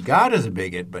bad. Maybe God is a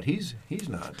bigot, but he's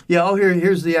not. Yeah,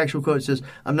 here's the actual quote. It says,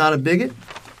 "I'm not a bigot.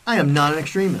 I am not an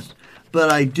extremist. But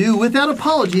I do, without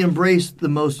apology, embrace the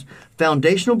most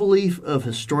foundational belief of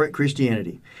historic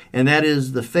Christianity. And that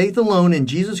is the faith alone in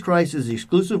Jesus Christ is the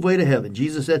exclusive way to heaven.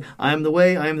 Jesus said, I am the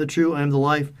way, I am the truth, I am the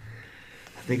life."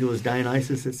 I think it was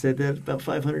Dionysus that said that about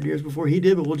 500 years before he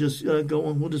did, but we'll just go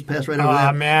on. We'll just pass right over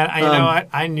that. Oh, man. You know what?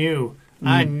 I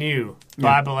knew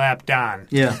Bible App Don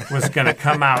was going to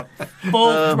come out full.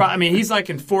 I mean, he's like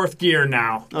in fourth gear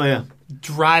now. Oh, yeah.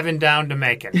 Driving down to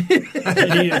Macon.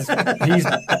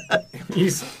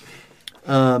 He's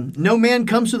no man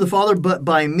comes to the Father but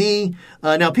by me.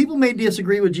 Now, people may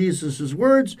disagree with Jesus'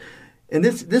 words, and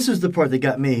this is the part that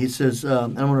got me. He says, I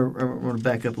want to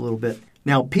back up a little bit.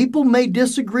 Now, people may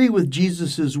disagree with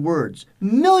Jesus' words.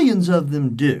 Millions of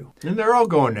them do. And they're all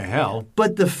going to hell.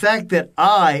 But the fact that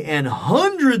I and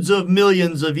hundreds of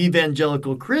millions of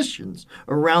evangelical Christians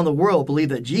around the world believe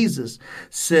that Jesus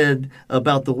said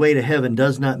about the way to heaven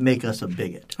does not make us a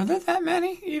bigot. Are there that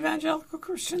many evangelical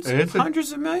Christians? It's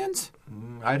hundreds of millions?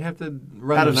 I'd have to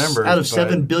run the numbers. Out of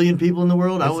 7 billion people in the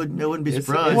world, I wouldn't be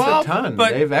surprised. It's a ton.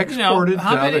 But, they've exported to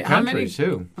other countries,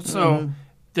 too. So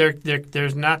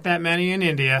there's not that many in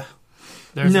India.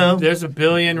 There's a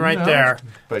billion there.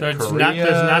 But there's Korea,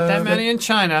 not that many in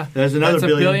China. There's another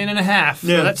that's billion. $1.5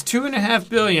 billion. So that's 2.5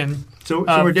 billion. So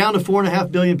we're down to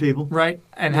 4.5 billion people. Right.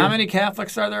 And how many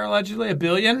Catholics are there allegedly? 1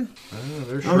 billion? They're I don't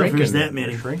know if shrinking. there's that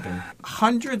many. They're shrinking.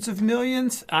 Hundreds of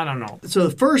millions? I don't know. So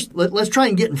the first, let's try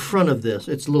and get in front of this.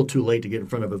 It's a little too late to get in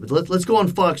front of it, but let's go on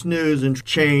Fox News and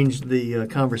change the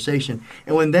conversation.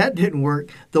 And when that didn't work,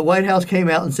 the White House came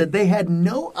out and said they had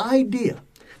no idea.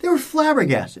 They were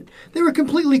flabbergasted. They were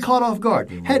completely caught off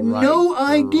guard. Had no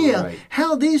idea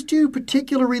how these two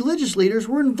particular religious leaders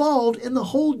were involved in the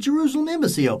whole Jerusalem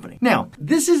embassy opening. Now,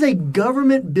 this is a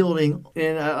government building,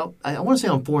 and I want to say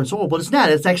on foreign soil, but it's not.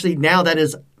 It's actually now that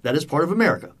is part of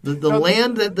America. The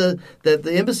land that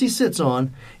the embassy sits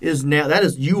on is now that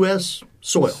is U.S.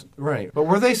 soil. Right. But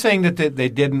were they saying that they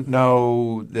didn't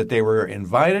know that they were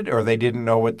invited, or they didn't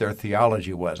know what their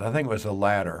theology was? I think it was the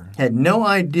latter. Had no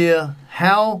idea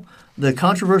how the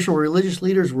controversial religious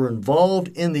leaders were involved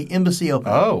in the embassy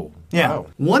opening. Oh. Yeah. Wow.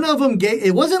 One of them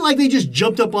it wasn't like they just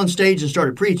jumped up on stage and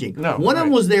started preaching. No. One of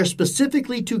them was there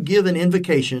specifically to give an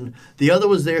invocation. The other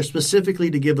was there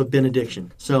specifically to give a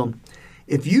benediction. So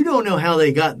if you don't know how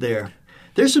they got there,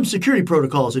 there's some security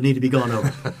protocols that need to be gone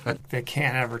over. They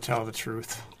can't ever tell the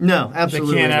truth. No,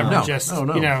 absolutely They can't not.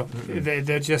 ever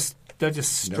they're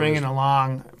just stringing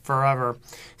along forever.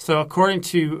 So according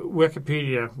to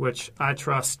Wikipedia, which I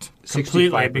trust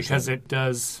completely 65%. because it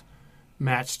does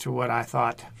match to what I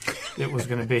thought it was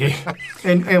going to be.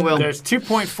 And well, There's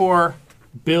 2.4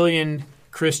 billion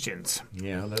Christians.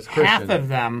 Yeah, that's Christian. Half of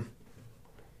them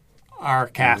are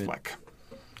Catholic.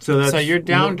 so you're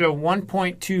down to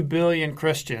 1.2 billion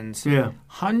Christians. Yeah.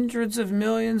 Hundreds of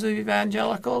millions of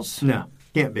evangelicals. No,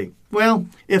 can't be. Well,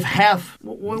 if half,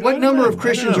 what number of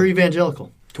Christians are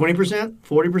evangelical? 20%?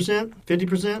 40%?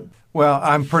 50%? Well,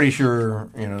 I'm pretty sure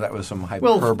that was some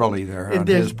hyperbole there on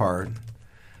his part.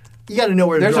 You got to know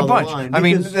where to There's draw a bunch. the line. I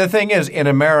mean, the thing is, in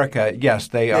America, yes,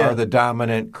 they Yeah. are the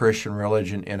dominant Christian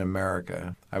religion in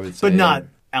America, I would say. but not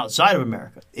outside of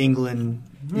America. England,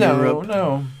 Europe.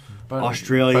 No. But,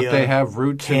 Australia, But they have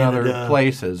roots Canada. in other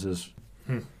places.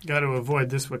 Got to avoid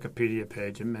this Wikipedia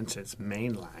page. It mentions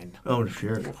mainline. Oh,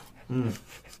 sure.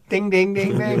 Ding, ding,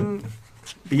 ding, ding.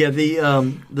 But yeah,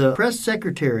 the press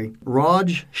secretary,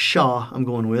 Raj Shah, I'm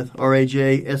going with,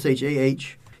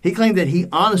 R-A-J-S-H-A-H, he claimed that he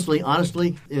honestly,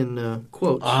 in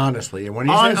quotes. Honestly. And when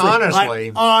he said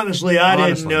honestly, I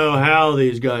didn't know how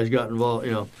these guys got involved,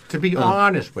 to be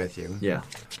honest with you, Yeah.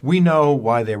 we know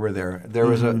why they were there. There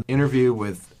was an interview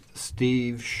with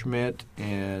Steve Schmidt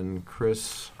and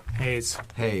Chris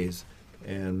Hayes.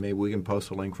 And maybe we can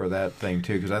post a link for that thing,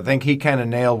 too, because I think he kind of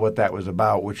nailed what that was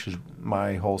about, which is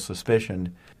my whole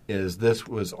suspicion, is this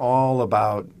was all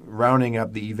about rounding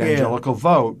up the evangelical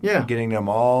vote, getting them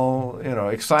all,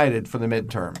 excited for the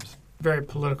midterms. Very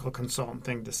political consultant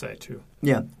thing to say, too.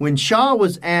 Yeah. When Shah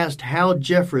was asked how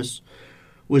Jeffress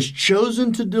was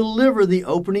chosen to deliver the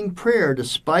opening prayer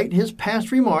despite his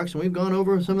past remarks, and we've gone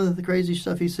over some of the crazy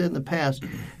stuff he said in the past.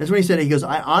 That's when he said, he goes,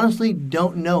 I honestly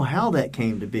don't know how that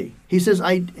came to be. He says,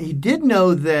 he did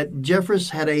know that Jeffress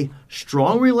had a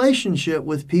strong relationship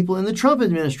with people in the Trump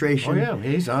administration. Oh, yeah,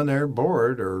 he's on their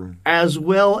board. As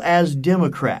well as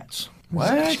Democrats.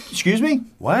 What? Excuse me?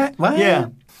 What? Yeah.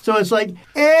 So it's like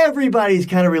everybody's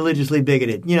kind of religiously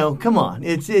bigoted. Come on.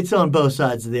 It's on both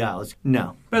sides of the aisle.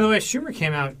 No. By the way, Schumer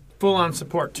came out full on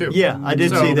support, too. Yeah, I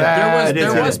did see that.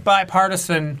 There was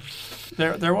bipartisan.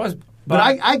 There was. But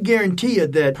I guarantee you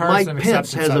that Mike partisan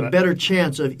Pence has acceptance a of better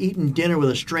chance of eating dinner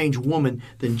with a strange woman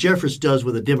than Jeffress does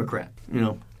with a Democrat.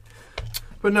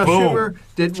 But now Boom.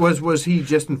 Schumer, was he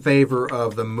just in favor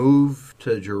of the move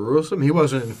to Jerusalem? He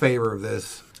wasn't in favor of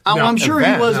this. I'm sure he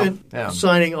event, wasn't no. Yeah.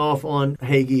 signing off on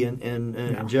Hagee and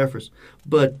Jeffress.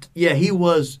 But, yeah, he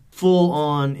was full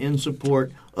on in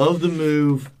support of the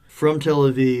move from Tel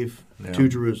Aviv to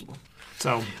Jerusalem.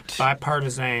 So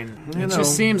bipartisan. You It know.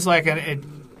 just seems like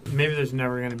maybe there's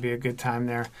never going to be a good time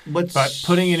there. But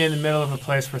putting it in the middle of a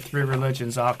place where three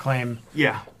religions all claim,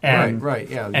 Yeah. and right,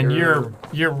 yeah. and you're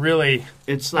really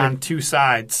It's on like, two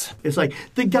sides. it's like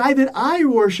the guy that I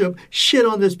worship shit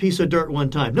on this piece of dirt one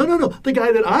time. No. The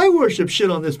guy that I worship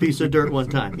shit on this piece of dirt one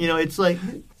time. It's like,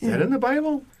 Is that in the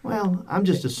Bible? well, I'm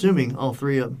just assuming all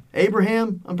three of them.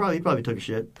 Abraham, he probably took a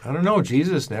shit. I don't know.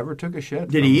 Jesus never took a shit.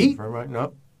 Did he eat?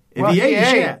 No. If he ate, he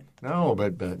shat. No,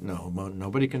 but no,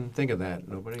 nobody can think of that.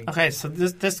 Nobody. Okay, so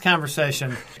this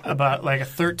conversation about like a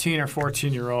 13 or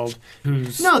 14-year-old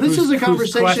who's No, this who's- is a who's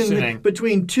conversation questioning.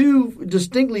 between two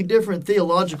distinctly different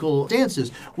theological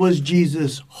stances. Was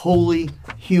Jesus wholly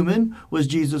human? Was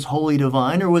Jesus wholly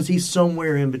divine? Or was he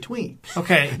somewhere in between?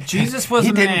 Okay, Jesus was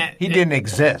a man. He didn't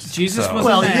exist. Jesus so. was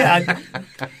Well, a man.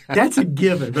 yeah, that's a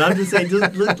given. But I'm just saying,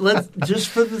 let's just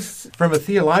for this. From a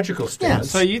theological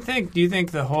stance. So do you think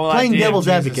the whole Playing idea devil's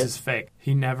of Jesus advocate. is fake?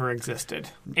 He never existed.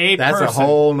 That's person. a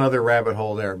whole nother rabbit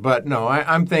hole there. But no,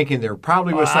 I'm thinking there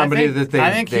probably was Well, somebody I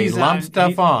think that they he's lump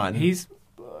stuff on. He's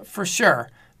for sure,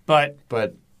 but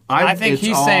but I think it's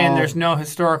he's all- saying there's no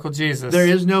historical Jesus. There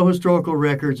is no historical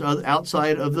records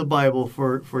outside of the Bible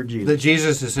for Jesus. that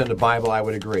Jesus is in the Bible. I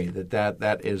would agree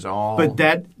that is all. But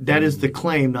that is the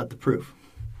claim, not the proof.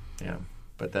 yeah.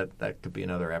 But that could be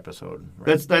another episode. Right,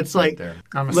 That's right like, there.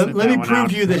 I'm gonna let sit me that one prove out.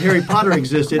 to you that Harry Potter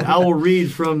existed. I will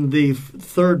read from the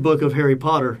third book of Harry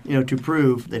Potter, to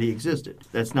prove that he existed.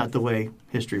 That's not the way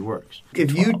history works.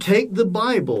 If you take the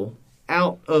Bible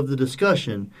out of the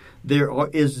discussion, there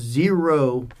is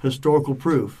zero historical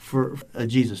proof for a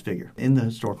Jesus figure in the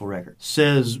historical record,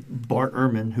 says Bart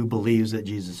Ehrman, who believes that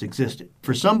Jesus existed.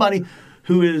 For somebody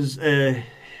who is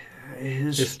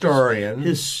Historian. he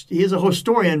is a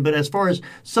historian, but as far as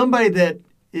somebody that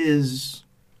is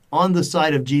on the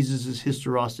side of Jesus'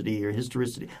 historicity,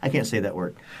 I can't say that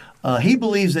word. He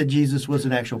believes that Jesus was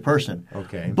an actual person.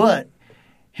 Okay. But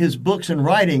his books and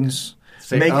writings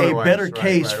Say make a otherwise. better Right,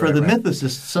 case right, for right, the right.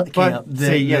 mythicists But camp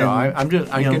see, than I'm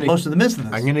gonna, most of the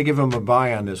mythicists. I'm going to give him a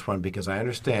buy on this one because I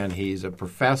understand he's a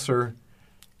professor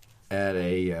at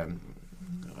a.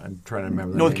 I'm trying to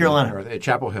remember. the North name Carolina. of it, at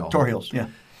Chapel Hill. Tar Heels, yeah.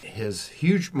 His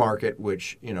huge market,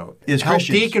 which Is helped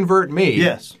Christians. deconvert me,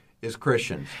 Yes. is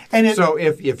Christians. And so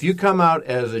if you come out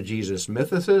as a Jesus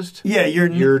mythicist, Yeah,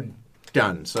 you're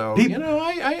done. So People-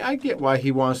 I get why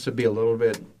he wants to be a little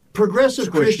bit Progressive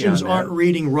Squishy Christians on that. aren't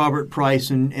reading Robert Price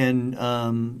and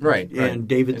Right. and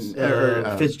David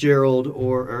And, Fitzgerald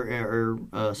or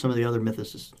some of the other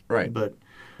mythicists. Right. But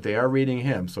they are reading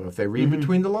him. So if they read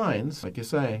between the lines, like you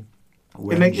say,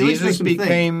 when at least Jesus makes them think.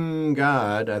 became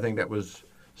God, I think that was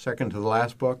second to the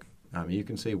last book. You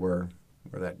can see where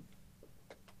that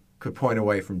could point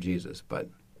away from Jesus. But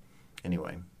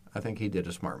anyway, I think he did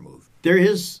a smart move. there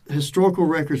is historical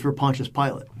records for Pontius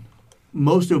Pilate.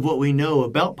 Most of what we know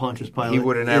about Pontius Pilate He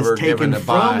would have never is taken given a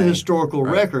from buy. the historical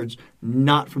Right. records,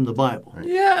 not from the Bible.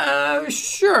 Yeah,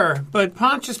 sure, but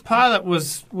Pontius Pilate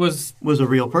was. Was a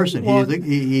real person. Well-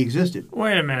 He existed.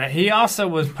 Wait a minute. He also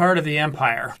was part of the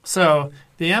empire. So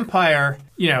the empire,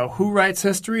 who writes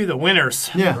history? The winners.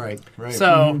 Yeah. Right.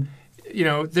 So,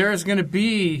 there's going to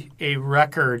be a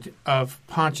record of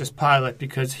Pontius Pilate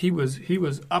because he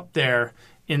was up there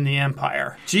in the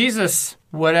empire. Jesus,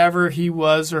 whatever he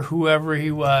was or whoever he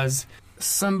was,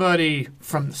 somebody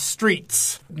from the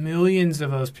streets. Millions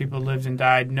of those people lived and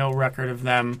died. No record of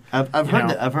them. I've You heard know.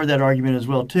 that. I've heard that argument as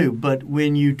well too. But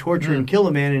when you torture and kill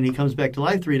a man and he comes back to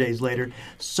life 3 days later,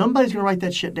 somebody's going to write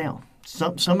that shit down.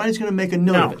 Somebody's going to make a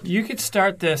note No, of it. you could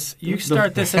start this. You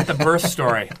start this at the birth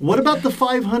story. What about the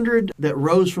 500 that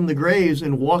rose from the graves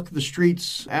and walked the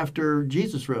streets after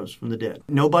Jesus rose from the dead?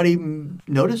 Nobody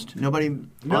noticed? Nobody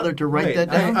bothered to write wait, that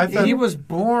down? I thought- He was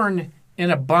born in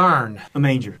a barn. A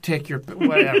manger. Take your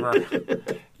whatever.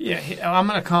 I'm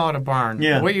going to call it a barn.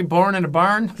 Yeah. Were you born in a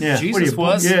barn? Yeah. What are Jesus you,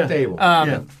 was. yeah. Stable.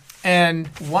 Yeah. And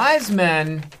wise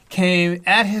men came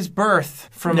at his birth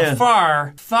from Yeah.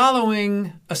 afar,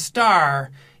 following a star.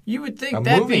 You would think A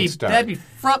that'd moving be star. that'd be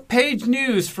front page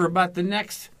news for about the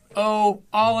next all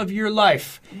of your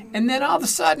life. And then all of a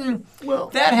sudden, Well-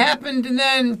 that happened, and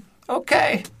then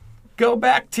okay, go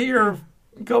back to your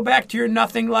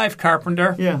nothing life,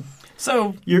 carpenter. Yeah.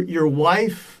 So Your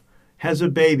wife has a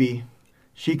baby.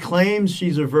 She claims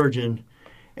she's a virgin.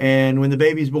 And when the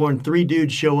baby's born, 3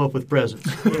 dudes show up with presents.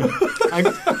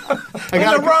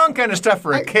 the wrong kind of stuff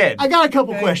for a kid. I got a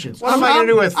couple questions. What am I going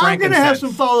to do with I'm going to have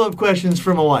frankincense? some follow-up questions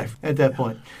for my wife at that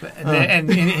point. And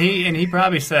he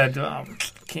probably said, oh,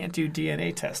 can't do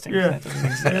DNA testing. Yeah. That doesn't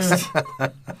exist.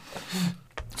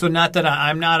 So not that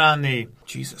I'm not on the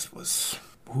Jesus was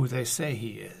who they say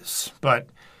he is, but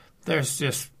there's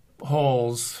just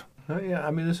holes. Oh, yeah,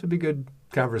 I mean, this would be good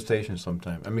conversation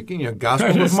sometime. I mean,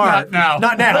 Gospel of It's Mark. not now.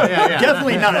 Not now.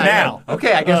 Definitely not now.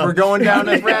 Okay, I guess we're going down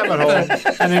this rabbit hole.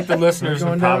 I think the listeners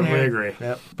Going would down probably here. agree.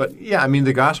 Yep. But yeah, I mean,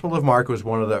 the Gospel of Mark was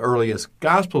one of the earliest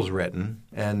Gospels written,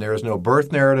 and there is no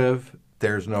birth narrative.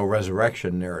 There's no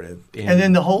resurrection narrative. And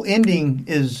then the whole ending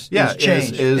is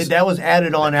changed. That was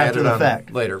added on after the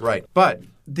fact. Later, right. But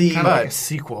The Kind of like a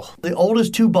sequel. the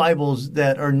oldest two Bibles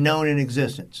that are known in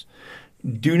existence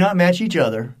do not match each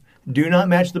other, do not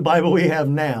match the Bible we have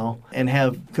now, and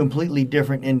have completely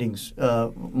different endings.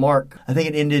 Mark, I think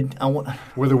it ended.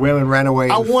 where the women ran away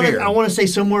in fear. I want to say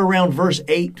somewhere around verse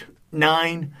 8,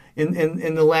 9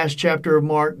 in the last chapter of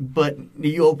Mark. But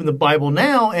you open the Bible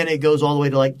now, and it goes all the way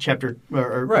to like chapter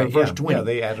or Right, verse yeah. 20. Yeah,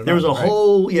 they added there was on, a right.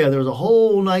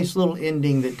 whole nice little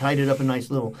ending that tied it up a nice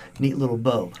little neat little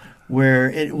bow, where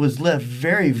it was left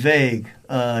very vague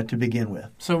to begin with.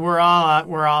 So we're all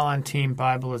on Team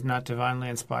Bible is not divinely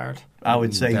inspired. I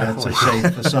would say that's a Definitely.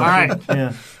 safe assumption. All right.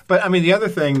 Yeah. But I mean, the other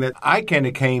thing that I kind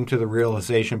of came to the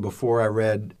realization before I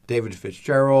read David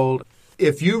Fitzgerald,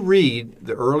 if you read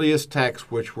the earliest texts,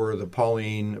 which were the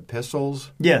Pauline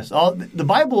epistles, Yes. The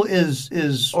Bible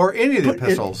is or any of the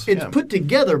epistles, It's yeah. put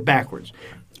together backwards.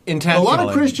 A intentionally, lot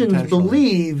of Christians intentionally.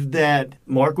 believe that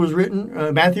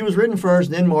Matthew was written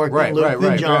first, then Mark, Right, then Luke, right, then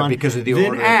right, John, right, because of the then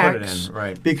order they put it Acts, in,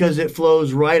 right. because it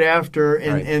flows right after,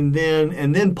 Right. and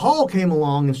then Paul came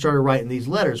along and started writing these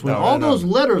letters. When No, all no. those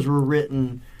letters were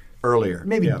written, earlier,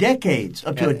 maybe yeah. decades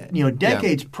up to And-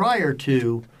 decades prior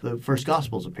to the first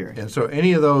Gospels appearing. And so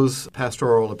any of those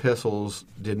pastoral epistles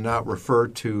did not refer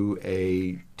to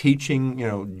a teaching,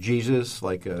 Jesus,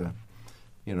 like a,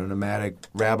 nomadic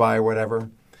rabbi or whatever.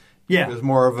 Yeah. It was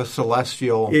more of a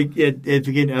celestial. It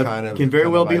Kind of- can very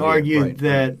kind well of be idea, argued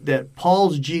right, that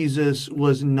Paul's Jesus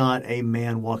was not a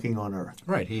man walking on earth.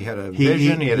 Right. He had a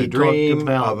vision. He had a talked dream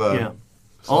about, of a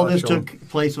all this celestial- took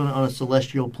place on a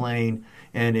celestial plane,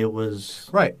 and it was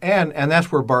Right. And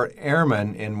that's where Bart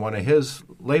Ehrman, in one of his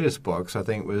latest books, I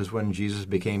think it was When Jesus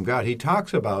Became God, he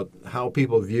talks about how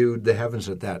people viewed the heavens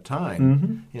at that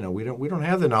time. Mm-hmm. We don't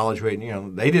have the knowledge they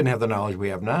didn't have the knowledge we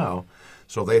have now.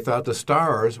 So they thought the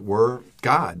stars were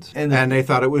gods. And And they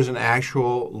thought it was an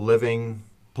actual living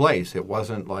place. It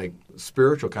wasn't like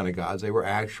spiritual kind of gods. They were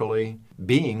actually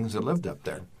beings that lived up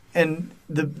there. and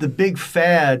the big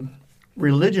fad,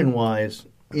 religion-wise,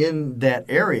 in that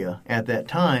area at that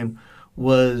time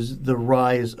was the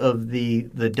rise of the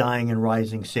dying and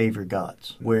rising Savior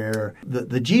gods, where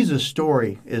the Jesus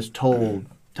story is told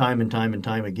time and time and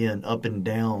time again up and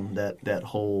down that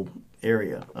whole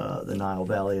area, the Nile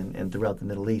Valley and throughout the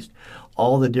Middle East.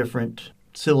 All the different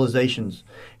civilizations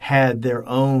had their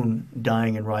own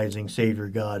dying and rising Savior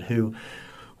God who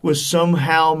was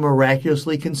somehow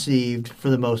miraculously conceived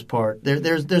for the most part.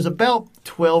 There's about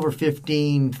 12 or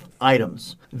 15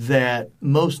 items that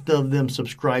most of them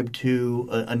subscribe to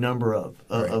a number of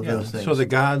those things. So the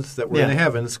gods that were in Yeah. the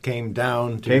heavens came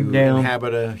down to Came down.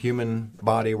 inhabit a human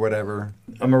body, whatever.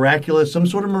 some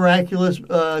sort of miraculous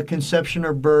conception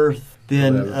or birth.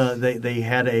 Then Whatever. they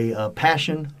had a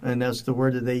passion, and that's the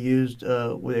word that they used.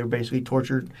 Where they were basically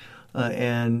tortured,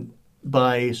 and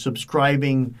by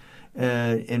subscribing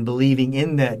and believing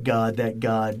in that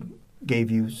God gave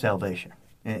you salvation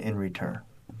in return.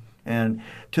 And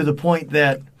to the point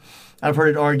that I've heard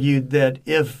it argued that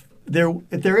if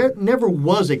there never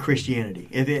was a Christianity,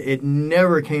 if it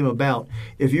never came about,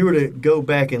 if you were to go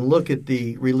back and look at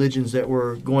the religions that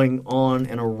were going on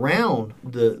and around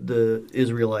the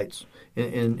Israelites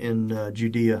in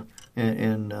Judea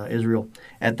and Israel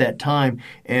at that time,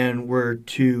 and were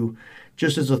to,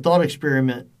 just as a thought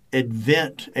experiment,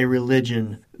 invent a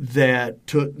religion that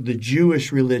took the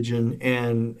Jewish religion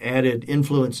and added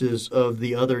influences of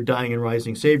the other dying and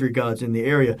rising Savior gods in the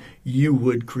area, you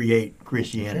would create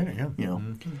Christianity. Yeah. You know,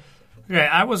 Okay,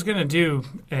 I was gonna do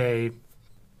a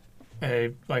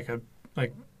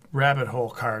rabbit hole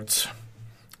cards,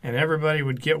 and everybody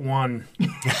would get one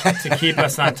to keep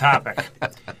us on topic.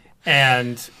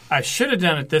 And I should have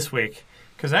done it this week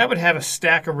because I would have a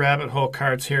stack of rabbit hole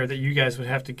cards here that you guys would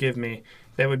have to give me.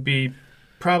 That would be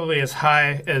probably as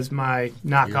high as my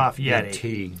knockoff Yeti.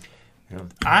 Tea.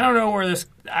 I don't know where this.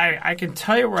 I can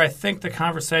tell you where I think the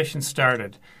conversation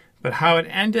started, but how it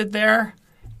ended there,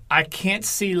 I can't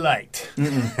see light.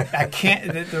 I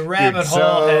can't. The rabbit You're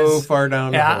hole so has far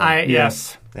down the Yeah, hole.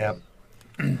 yes. Yep.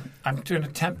 I'm going to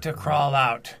attempt to crawl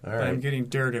out, but right. I'm getting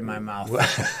dirt in my mouth.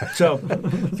 So,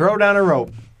 Throw down a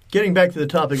rope. getting back to the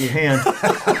topic at hand,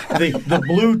 the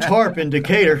blue tarp in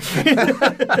Decatur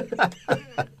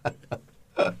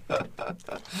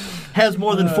has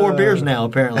more than 4 beers now,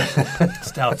 apparently.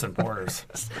 Stouts and porters.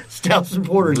 Stouts and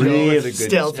porters. Really good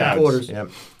Stouts and porters. Yep.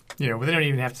 You know, they don't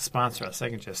even have to sponsor us. They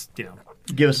can just,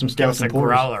 Give us some give stouts us a and porters.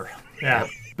 growler. Yeah,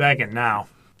 begging now.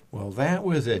 Well, that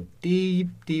was a deep,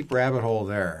 deep rabbit hole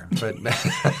there. But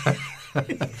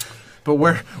but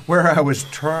where I was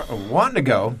wanting to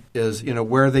go is,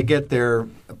 where they get their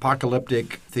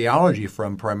apocalyptic theology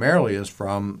from primarily is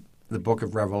from the book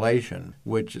of Revelation,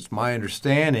 which is my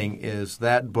understanding is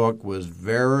that book was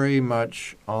very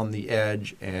much on the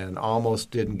edge and almost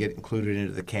didn't get included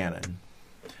into the canon.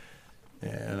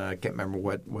 And I can't remember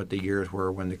what the years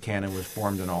were when the canon was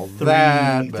formed and all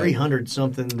that. 300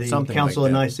 something, the something Council like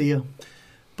of that. Nicaea.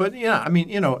 But, yeah, I mean,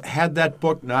 had that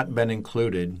book not been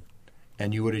included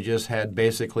and you would have just had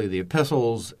basically the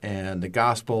epistles and the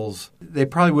Gospels, they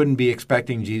probably wouldn't be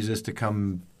expecting Jesus to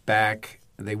come back.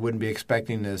 They wouldn't be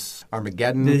expecting this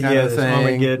Armageddon kind of this thing.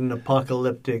 Armageddon,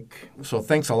 apocalyptic. So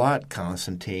thanks a lot,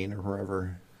 Constantine, or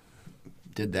whoever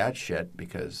did that shit,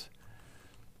 because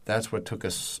that's what took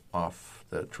us off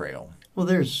the trail. Well,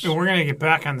 there's... So we're going to get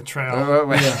back on the trail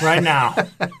Yeah. right now.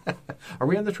 Are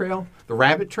we on the trail? The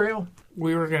rabbit trail?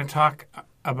 We were going to talk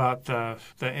about the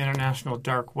international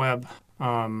dark web.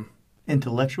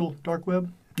 Intellectual dark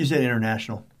web? You said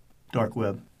international dark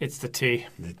web. It's the T.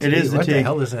 It is the What T. the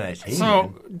hell is that?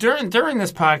 So during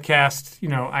this podcast,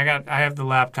 I have the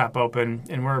laptop open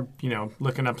and we're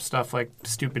looking up stuff like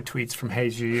stupid tweets from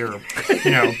Heiji or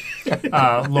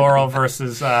Laurel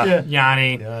versus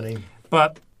Yanni. Johnny.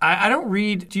 But I don't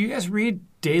read. Do you guys read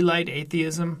Daylight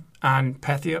Atheism on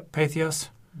Pathos?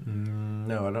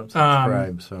 No, I don't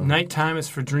subscribe. So Nighttime is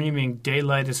for dreaming.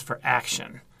 Daylight is for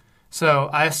action. So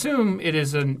I assume it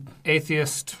is an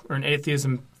atheist or an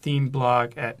atheism themed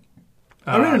blog at.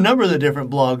 I read a number of the different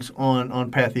blogs on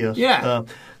Pathos. Yeah.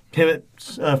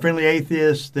 Pivots, Friendly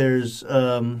Atheist. There's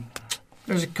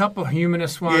There's a couple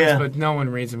humanist ones, Yeah. but no one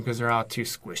reads them because they're all too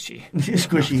squishy.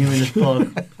 Squishy Humanist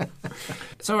blog.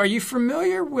 So are you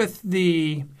familiar with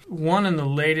the one in the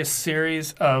latest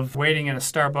series of waiting in a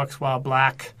Starbucks while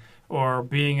black or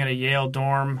being in a Yale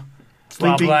dorm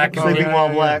while black? Sleeping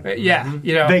while black. Yeah,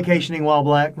 Vacationing while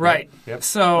black. Right. Yep.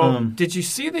 So did you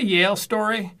see the Yale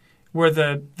story where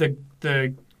the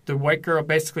white girl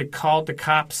basically called the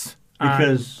cops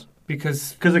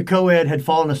Because a co-ed had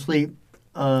fallen asleep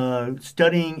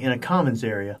studying in a commons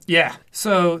area. Yeah.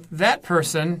 So that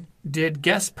person did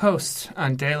guest posts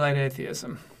on Daylight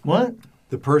Atheism. What?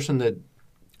 the person that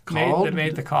called? That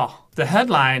made the call. The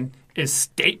headline is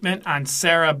Statement on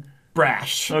Sarah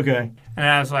Brash. Okay. And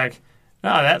I was like,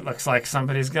 oh, that looks like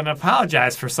somebody's going to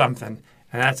apologize for something.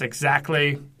 And that's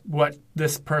exactly what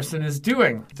this person is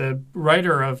doing. The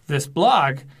writer of this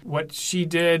blog, what she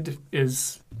did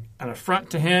is an affront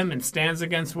to him and stands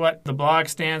against what the blog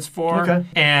stands for. Okay.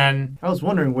 And, I was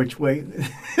wondering which way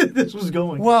this was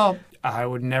going. well, I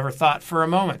would never thought for a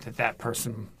moment that that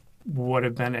person would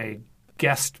have been a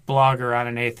guest blogger on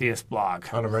an atheist blog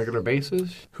On a regular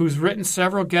basis? who's written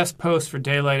several guest posts for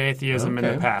Daylight Atheism in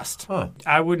Okay. the past. Huh.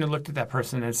 I wouldn't have looked at that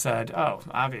person and said, oh,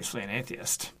 obviously an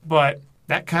atheist. But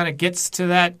that kind of gets to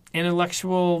that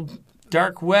intellectual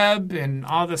dark web and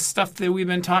all the stuff that we've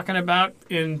been talking about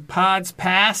in pods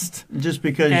past. Just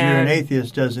because you're an And-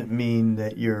 atheist doesn't mean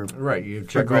that you're Right, you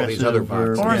check all these other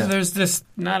Progressive or- boxes. Or Yeah. there's this,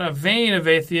 not a vein of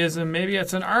atheism, maybe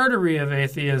it's an artery of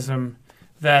atheism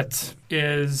that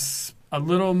is a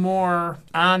little more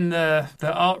on the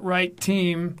alt-right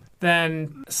team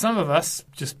than some of us,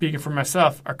 just speaking for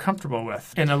myself, are comfortable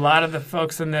with. And a lot of the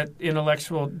folks in that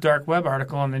intellectual dark web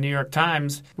article in the New York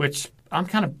Times, which I'm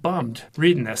kind of bummed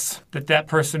reading this, that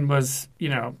person was,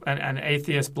 an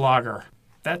atheist blogger.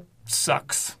 That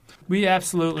sucks. We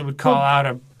absolutely would call out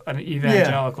an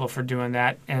evangelical for doing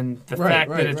that, and the Right, fact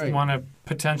right, that it's right.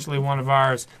 potentially one of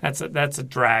ours, that's a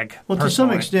drag. Well, to some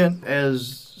personally. extent,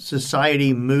 as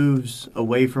society moves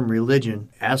away from religion,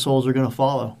 assholes are going to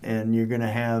follow, and you're going to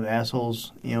have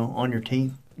assholes, on your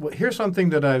team. Well, here's something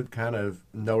that I've kind of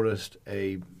noticed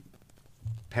a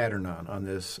pattern on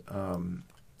this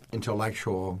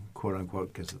intellectual, quote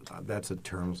unquote, because that's a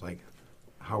term. Like,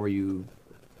 how are you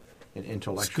an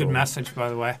intellectual? It's a good message, by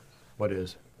the way. What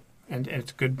is? and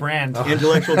it's a good brand.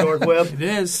 Intellectual dark web. It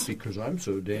is. Because I'm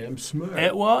so damn smart.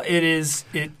 It is.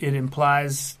 It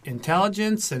implies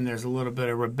intelligence, and there's a little bit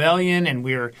of rebellion, and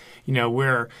we're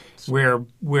not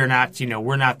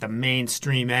we're not the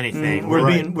mainstream anything.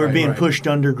 We're being pushed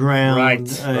underground.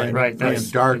 Right. That's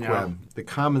dark web. The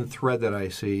common thread that I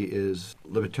see is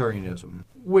libertarianism,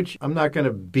 which I'm not going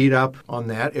to beat up on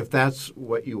that if that's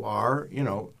what you are,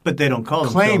 But they don't call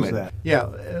claim themselves it. that.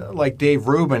 Yeah, like Dave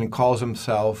Rubin calls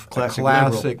himself Classic a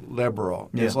classic liberal.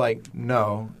 Yeah. It's like,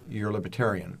 no, you're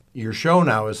libertarian. Your show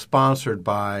now is sponsored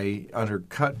by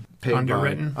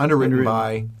Underwritten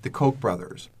by the Koch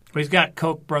brothers. He's got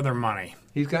Koch brother money.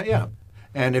 He's got,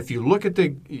 And if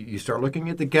you start looking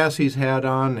at the guests he's had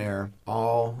on there,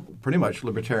 all pretty much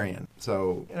libertarian.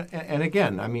 So, and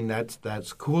again, I mean,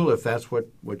 that's cool if that's what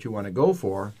you want to go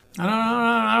for.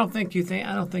 I don't think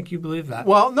you believe that.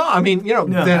 Well, no, I mean,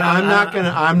 then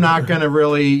I'm not gonna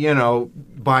really,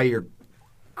 buy your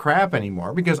crap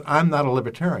anymore because I'm not a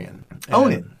libertarian.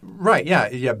 Own it. Right,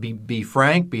 yeah. Be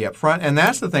frank, be upfront. And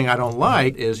that's the thing I don't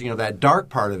like is, that dark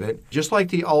part of it. Just like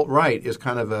the alt-right is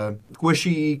kind of a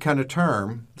squishy kind of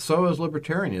term, so is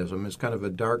libertarianism. It's kind of a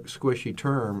dark, squishy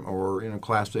term or,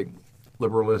 classic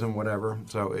liberalism, whatever.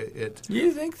 So it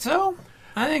You think so?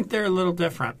 I think they're a little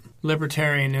different.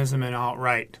 Libertarianism and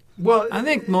alt-right. Well, I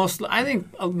think most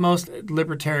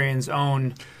libertarians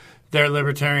own their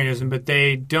libertarianism, but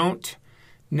they don't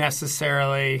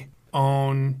necessarily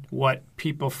own what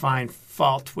people find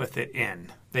fault with it in.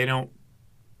 They don't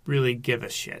really give a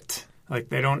shit. Like,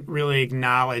 they don't really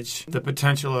acknowledge the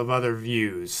potential of other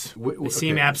views. They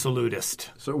seem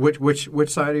absolutist. So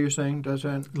which side are you saying does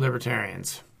that?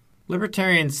 Libertarians.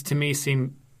 Libertarians, to me,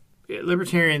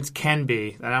 libertarians can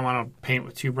be, and I don't want to paint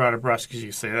with too broad a brush because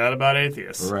you say that about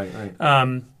atheists. Right.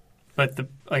 But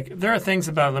there are things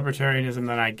about libertarianism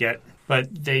that I get,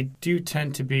 but they do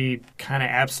tend to be kind of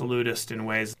absolutist in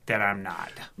ways that I'm not.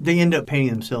 They end up painting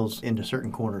themselves into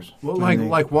certain corners. Well,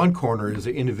 like one corner is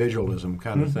the individualism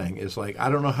kind of thing. It's like, I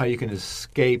don't know how you can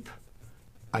escape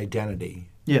identity.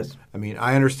 Yes. I mean,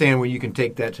 I understand when you can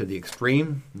take that to the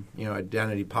extreme,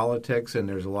 identity politics, and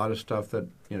there's a lot of stuff that,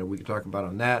 we can talk about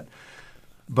on that.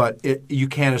 But you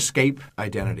can't escape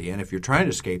identity. And if you're trying to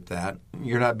escape that,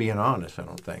 you're not being honest, I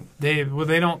don't think. They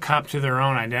don't cop to their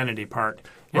own identity part.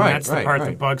 And that's the part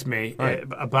that bugs me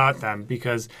about them,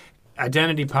 because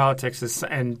identity politics is,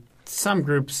 and some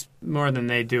groups more than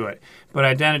they do it, but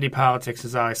identity politics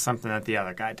is always something that the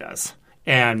other guy does.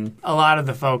 And a lot of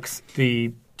the folks,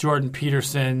 the Jordan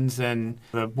Petersons and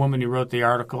the woman who wrote the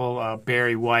article,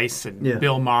 Barry Weiss and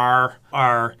Bill Maher,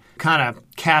 are kind of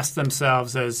cast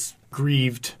themselves as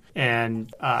grieved,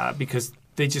 and because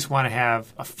they just want to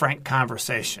have a frank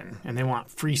conversation and they want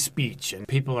free speech, and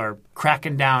people are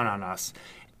cracking down on us.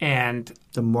 And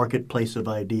the marketplace of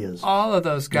ideas. All of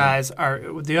those guys are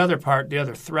the other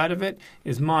thread of it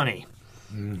is money.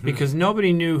 Mm-hmm. Because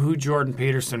nobody knew who Jordan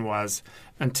Peterson was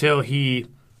until he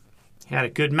had a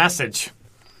good message.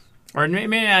 Or he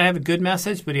may not have a good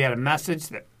message, but he had a message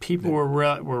that people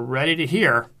were ready to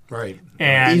hear. Right.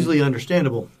 And easily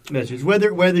understandable message.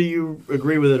 Whether you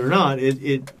agree with it or not,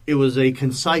 it was a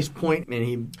concise point, and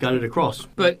he got it across.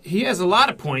 But he has a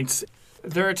lot of points.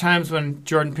 There are times when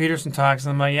Jordan Peterson talks,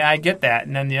 and I'm like, yeah, I get that.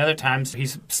 And then the other times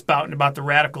he's spouting about the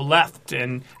radical left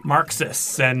and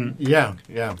Marxists and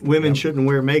women shouldn't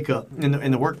wear makeup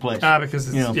in the workplace. Because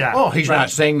it's, Oh, he's not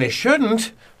saying they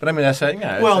shouldn't, but I mean that's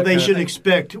well, they should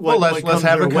expect. Let's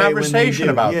have a conversation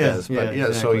about this. But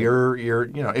exactly. So you're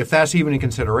if that's even a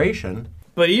consideration.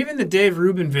 But even the Dave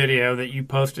Rubin video that you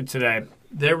posted today,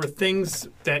 there were things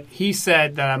that he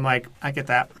said that I'm like, I get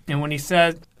that. And when he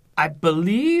said, I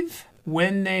believe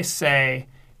when they say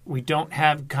we don't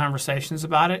have conversations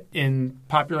about it in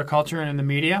popular culture and in the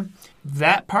media,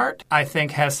 that part, I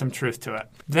think, has some truth to it.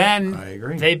 Then I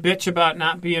agree. They bitch about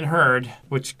not being heard,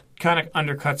 which kind of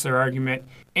undercuts their argument,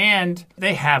 and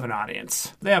they have an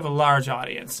audience. They have a large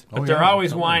audience, but they're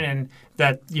always whining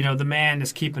that, the man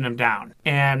is keeping them down.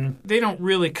 And they don't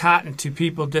really cotton to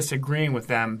people disagreeing with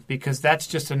them, because that's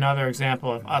just another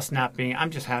example of us not being, I'm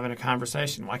just having a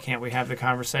conversation. Why can't we have the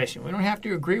conversation? We don't have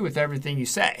to agree with everything you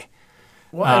say.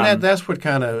 Well, and that's what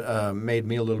kind of made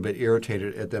me a little bit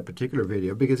irritated at that particular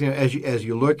video, because as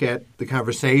you look at the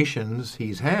conversations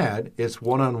he's had, it's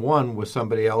one-on-one with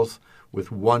somebody else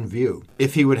with one view.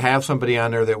 If he would have somebody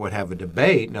on there that would have a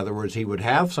debate, in other words, he would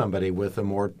have somebody with a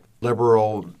more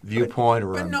liberal viewpoint.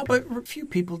 But few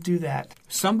people do that.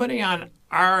 Somebody on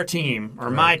our team or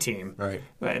my team, right?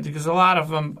 Because a lot of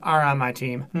them are on my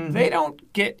team. Mm-hmm. They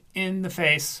don't get in the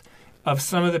face of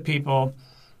some of the people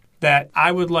that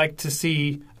I would like to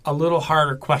see a little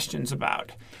harder questions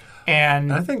about.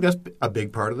 And I think that's a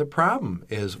big part of the problem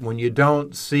is when you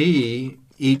don't see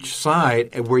each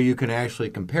side where you can actually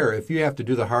compare. If you have to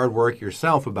do the hard work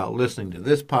yourself about listening to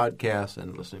this podcast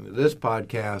and listening to this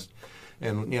podcast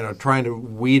and trying to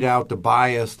weed out the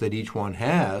bias that each one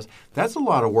has, that's a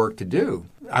lot of work to do.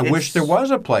 I wish there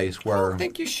was a place where I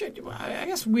think you should. I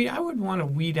guess I would want to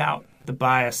weed out the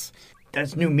bias.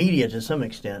 That's new media to some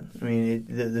extent. I mean,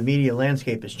 the media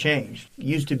landscape has changed. It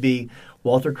used to be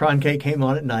Walter Cronkite came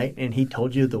on at night and he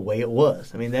told you the way it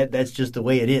was. I mean, that's just the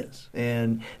way it is.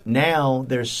 And now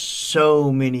there's so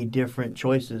many different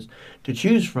choices to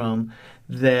choose from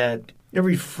that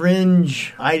every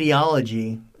fringe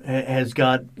ideology has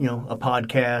got a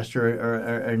podcast or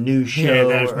a news show. Yeah,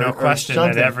 there's no question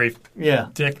that every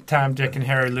Tom, Dick, and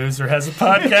Harry loser has a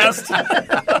podcast.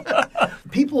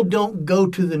 People don't go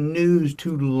to the news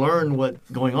to learn what's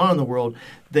going on in the world.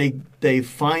 They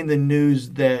find the news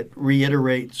that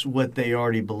reiterates what they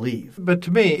already believe. But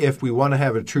to me, if we want to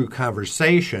have a true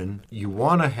conversation, you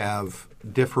want to have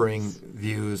differing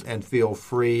views and feel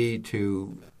free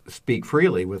to speak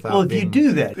freely without Well, if you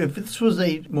do that, if this was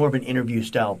a more of an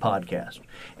interview-style podcast,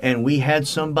 and we had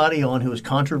somebody on who was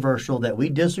controversial that we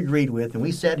disagreed with, and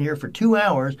we sat here for 2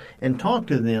 hours and talked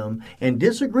to them and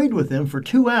disagreed with them for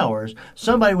 2 hours,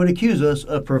 somebody would accuse us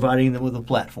of providing them with a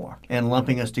platform and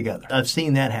lumping us together. I've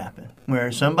seen that happen,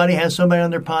 where somebody has somebody on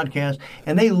their podcast,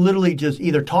 and they literally just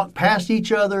either talk past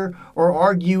each other or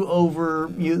argue over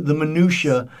the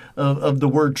minutia of the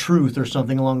word truth or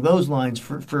something along those lines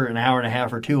for an hour and a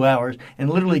half or 2 hours and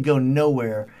literally go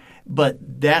nowhere.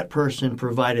 But that person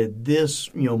provided this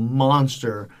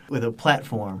monster with a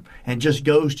platform and just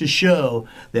goes to show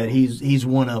that he's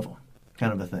one of them,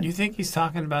 kind of a thing. You think he's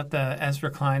talking about the Ezra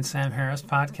Klein, Sam Harris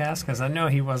podcast? Because I know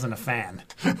he wasn't a fan.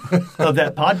 Of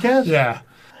that podcast? Yeah.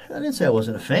 I didn't say I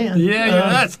wasn't a fan. Yeah,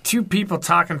 that's two people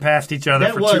talking past each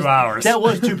other for 2 hours. That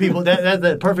was two people. That's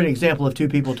the perfect example of two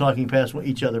people talking past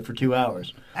each other for 2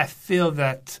 hours. I feel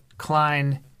that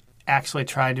Klein actually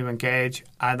tried to engage.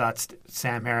 I thought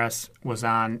Sam Harris was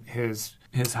on his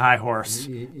high horse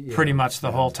pretty much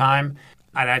the whole time.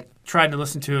 And I tried to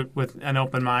listen to it with an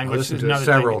open mind, which is another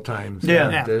several thing. times.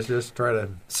 Yeah. Just try to.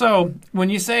 So when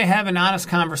you say have an honest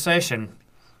conversation,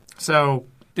 so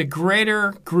the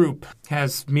greater group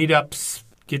has meetups,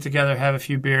 get together, have a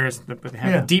few beers,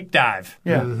 have a deep dive.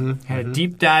 Yeah. Had a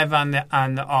deep dive on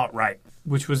the alt-right,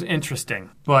 which was interesting.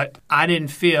 But I didn't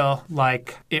feel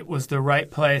like it was the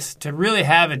right place to really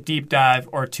have a deep dive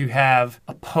or to have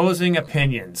opposing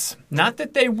opinions. Not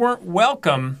that they weren't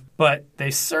welcome, but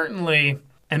they certainly,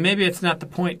 and maybe it's not the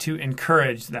point to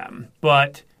encourage them,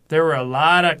 but there were a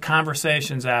lot of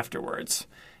conversations afterwards.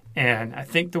 And I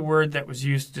think the word that was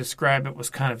used to describe it was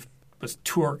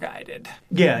tour guided.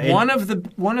 Yeah. One of the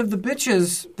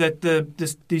bitches that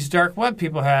these dark web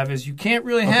people have is you can't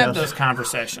really have those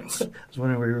conversations. I was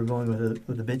wondering where you were going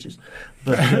with the bitches,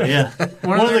 but yeah,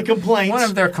 one of the complaints. One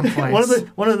of their complaints.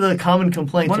 one of the common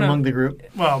complaints among the group.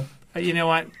 Well, you know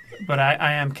what? But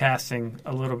I am casting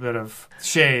a little bit of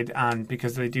shade on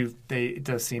because it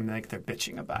does seem like they're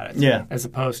bitching about it. Yeah. As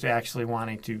opposed to actually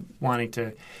wanting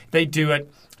to they do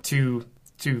it to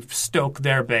stoke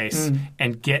their base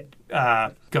and get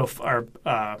Patreon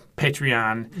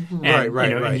and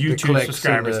right. YouTube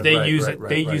subscribers. They use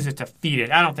it to feed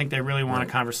it. I don't think they really want a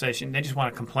conversation. They just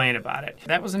want to complain about it.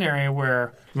 That was an area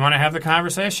where you want to have the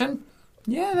conversation.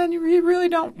 Yeah, then you really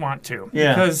don't want to.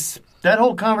 Yeah. Because that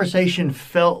whole conversation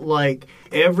felt like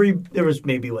there was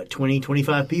maybe 20,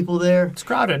 25 people there. It's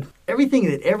crowded. Everything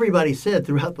that everybody said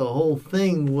throughout the whole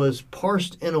thing was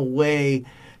parsed in a way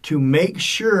to make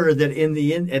sure that at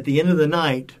the end of the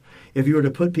night, if you were to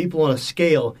put people on a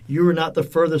scale, you were not the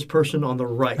furthest person on the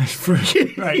right.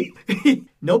 Right.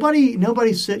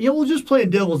 Nobody said, we'll just play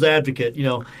devil's advocate.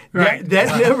 Right.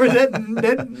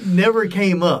 That never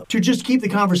came up. To just keep the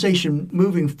conversation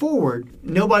moving forward,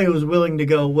 nobody was willing to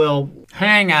go, well,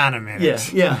 hang on a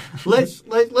minute. Yeah. Let's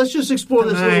just explore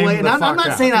this a little way. And I'm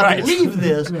not saying I believe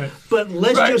this, but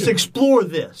let's just explore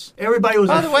this. Everybody was.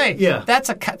 By the way,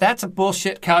 that's a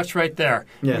bullshit couch right there.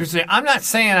 Yeah. You say, I'm not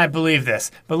saying I believe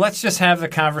this, but let's just have the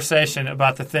conversation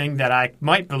about the thing that I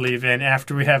might believe in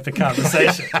after we have the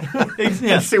conversation.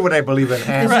 Let's see what I believe in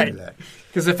after that.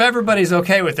 Because if everybody's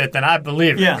okay with it, then I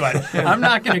believe it. But I'm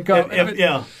not going to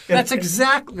go. That's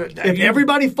exactly. If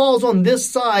everybody falls on this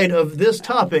side of this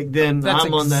topic, then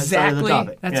I'm on that side of the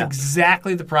topic. That's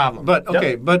exactly the problem. But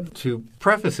but to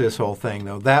preface this whole thing,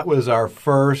 though, that was our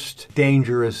first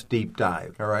dangerous deep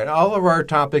dive. All right, all of our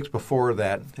topics before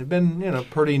that had been,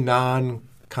 pretty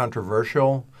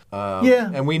non-controversial.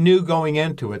 And we knew going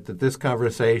into it that this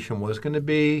conversation was going to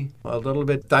be a little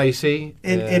bit dicey.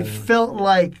 It felt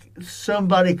like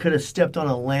somebody could have stepped on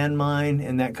a landmine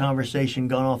and that conversation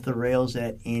gone off the rails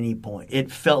at any point.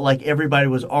 It felt like everybody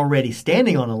was already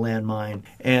standing on a landmine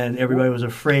and everybody was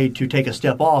afraid to take a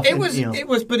step off. It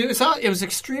was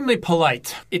extremely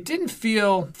polite. It didn't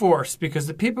feel forced because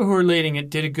the people who were leading it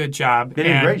did a good job. They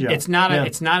did a great job. It's not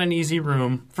an easy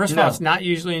room. First of all, it's not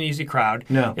usually an easy crowd.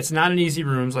 No. It's not an easy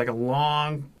room. It's like a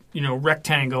long,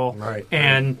 rectangle. Right.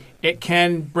 And it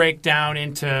can break down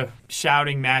into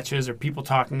shouting matches or people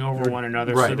talking over one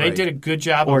another. Right, so they did a good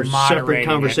job or of moderating separate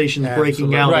conversations it.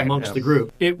 breaking out Right. amongst the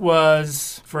group. It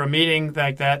was, for a meeting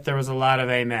like that, there was a lot of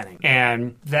amening.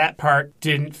 And that part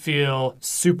didn't feel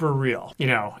super real,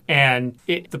 And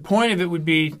the point of it would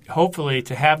be, hopefully,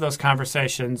 to have those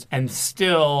conversations and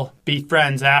still be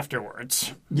friends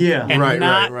afterwards. Yeah. And Right,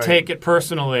 not right. take it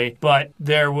personally, but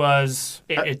there was,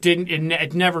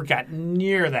 it never got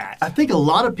near that. I think a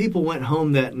lot of people went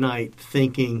home that night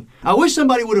thinking, I wish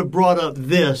somebody would have brought up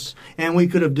this and we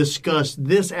could have discussed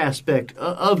this aspect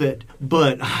of it,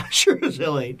 but I sure as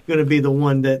hell ain't going to be the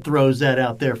one that throws that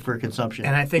out there for consumption.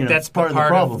 And I think that's part of the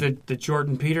problem. the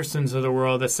Jordan Petersons of the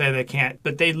world that say they can't,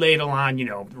 but they ladle on,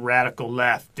 radical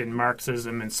left and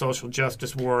Marxism and social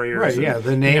justice warriors. Right, and, yeah,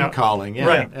 the name calling. Yeah,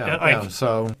 Right. Yeah,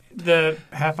 so, The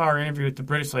half-hour interview with the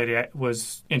British lady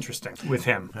was interesting with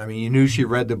him. I mean, you knew she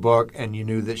read the book and you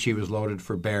knew that she was loaded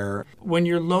for bear. When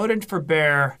you're loaded for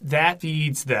bear, that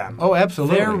feeds them. Oh,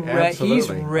 absolutely. Absolutely. He's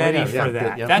ready for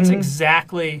that. Yeah. That's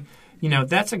exactly...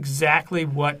 that's exactly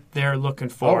what they're looking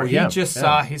for. Oh, yeah, He just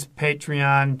saw his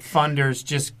Patreon funders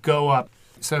just go up.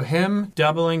 So him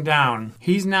doubling down,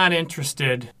 he's not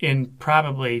interested in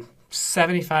probably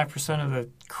 75% of the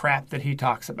crap that he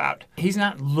talks about. He's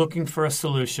not looking for a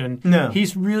solution. No. He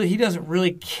doesn't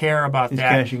really care about He's that.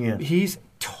 cashing in. He's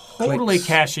totally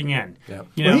cashing in. Yep.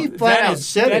 He flat out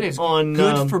said that it is on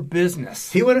good for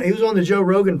business. He was on the Joe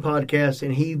Rogan podcast,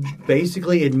 and he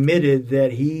basically admitted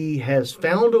that he has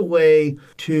found a way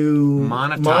to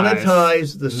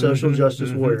monetize the social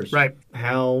justice warriors. Right.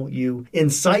 How you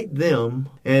incite them,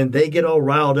 and they get all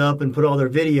riled up and put all their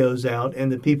videos out,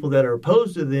 and the people that are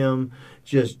opposed to them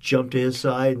just jump to his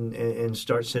side and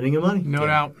start sending him money. No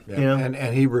doubt. Yeah. And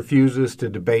he refuses to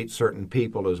debate certain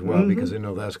people as well because they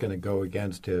know that's going to go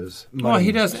against his money Well,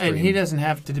 he does, stream. and he doesn't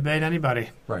have to debate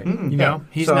anybody. Right.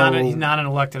 He's So- not an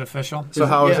elected official. So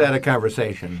how is Yeah. that a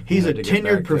conversation? He's a To get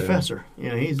back tenured to- professor.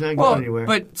 He's not Well, going anywhere.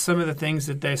 but some of the things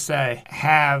that they say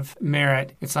have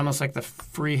merit. It's almost like the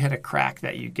free hit of crack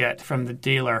that you get from the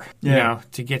dealer,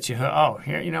 to get you hooked. Oh,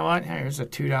 here, you know what? Here's a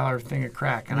 $2 thing of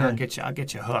crack, and I'll get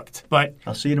you hooked. But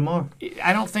I'll see you tomorrow.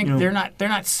 I don't think they're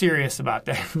not serious about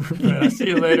that. I'll see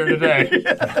you later today.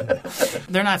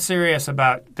 They're not serious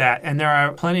about that, and there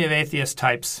are plenty of atheist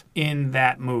types in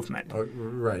that movement. Oh,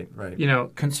 right.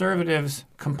 Conservatives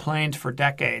complained for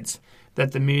decades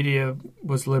that the media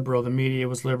was liberal, the media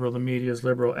is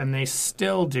liberal, and they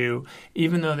still do,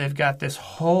 even though they've got this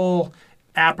whole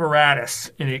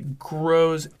apparatus, and it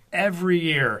grows every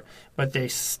year, but they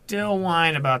still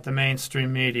whine about the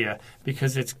mainstream media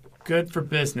because it's good for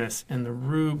business, and the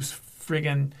rubes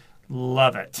friggin'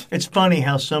 love it. It's funny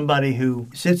how somebody who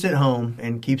sits at home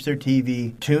and keeps their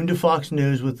TV tuned to Fox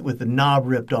News with the knob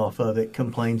ripped off of it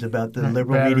complains about the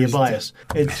liberal media bias.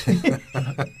 It's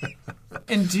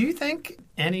And do you think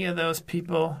any of those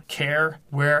people care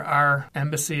where our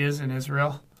embassy is in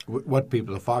Israel? What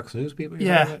people? The Fox News people? you're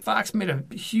Yeah, talking about? Fox made a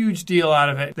huge deal out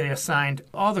of it. They assigned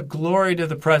all the glory to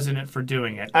the president for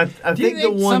doing it. I Do think you think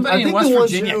the one. somebody I think in West the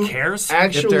ones Virginia who cares?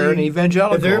 actually, If they're an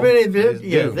evangelical, if they're they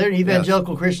do.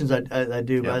 evangelical Christians. I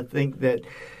do. But Yeah. I think that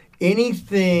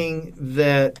anything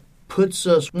that puts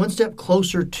us one step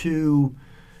closer to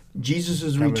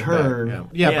Jesus' Coming return. back,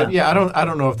 But I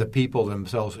don't know if the people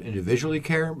themselves individually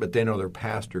care, but they know their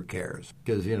pastor cares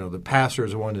because the pastor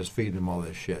is the one that's feeding them all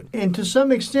this shit. And to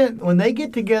some extent, when they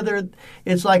get together,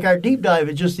 it's like our deep dive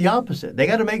is just the opposite. They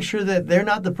got to make sure that they're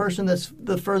not the person that's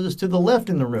the furthest to the left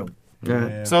in the room.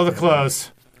 Yeah. So the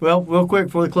close. Well, real quick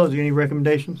before the close, any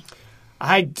recommendations?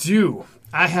 I do.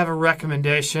 I have a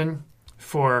recommendation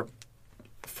for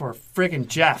friggin'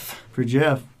 Jeff. For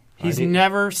Jeff. He's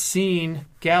never seen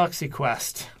Galaxy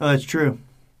Quest. Oh, that's true.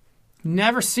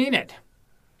 Never seen it.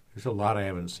 There's a lot I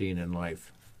haven't seen in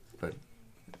life, but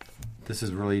this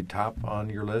is really top on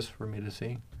your list for me to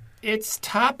see. It's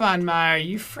top on my. Are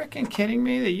you freaking kidding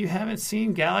me that you haven't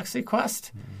seen Galaxy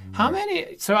Quest? How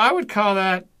many? So I would call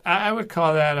that. I would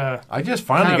call that a. I just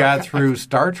finally Kind of got through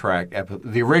Star Trek,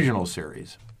 the original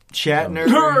series. Shatner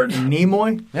Nerd. and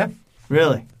Nimoy? Yeah.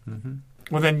 Really?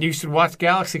 Well, then you should watch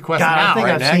Galaxy Quest God, now. I think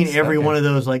right I've next? seen every Okay. one of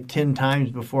those like 10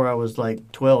 times before I was like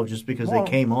 12 just because they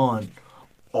came on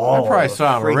all I probably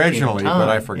saw them freaking originally, but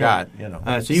I time. forgot. Yeah. You know.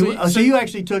 So you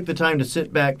actually took the time to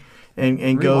sit back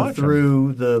and go Rewatch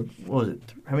through the, what was it?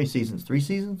 How many seasons? 3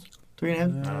 seasons?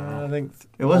 3.5? I think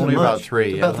It wasn't only much. about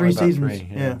 3. About yeah, 3 only about seasons.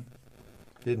 3, Yeah.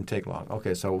 Didn't take long.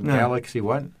 Okay, so No. Galaxy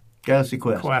what? Galaxy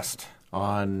Quest. Quest.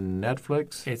 On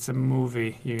Netflix? It's a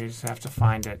movie. You just have to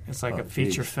find it. It's like Oh, a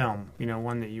feature geez. film. You know,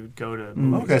 one that you would go to.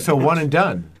 Mm. Okay, so one and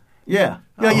done. Yeah.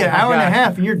 Oh, my hour and a God.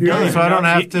 half, and you're You don't done. even So I don't know-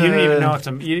 have you, to- You didn't even know it's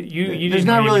a. You There's didn't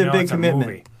not even really a know big it's commitment.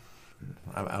 movie.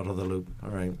 I'm out of the loop. All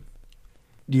right.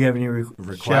 Do you have any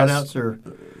Requests? shout-outs or?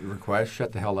 Request?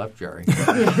 Shut the hell up, Jerry.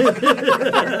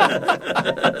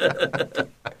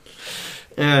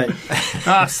 All right.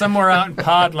 Somewhere out in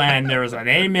Podland, there was an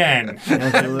amen.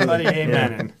 Everybody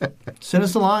amen. Send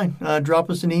us a line. Drop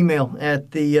us an email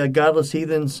at the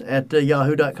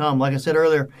godlessheathens@yahoo.com. Like I said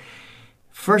earlier,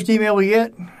 first email we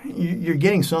get, you're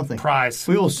getting something. Prize.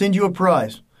 We will send you a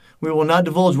prize. We will not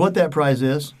divulge what that prize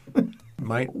is.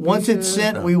 Might Once it's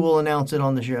sent, we will announce it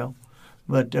on the show.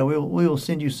 But we will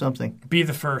send you something. Be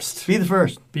the first. Be the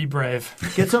first. Be brave.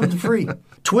 Get something free.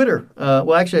 Twitter.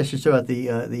 Well, actually, I should throw out the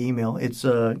email. It's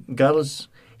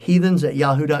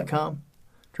godlessheathens@yahoo.com.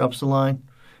 Drop us a line.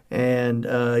 And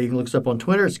you can look us up on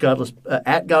Twitter. It's Godless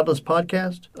at Godless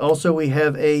Podcast. Also, we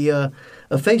have a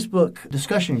Facebook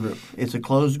discussion group. It's a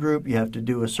closed group. You have to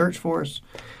do a search for us.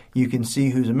 You can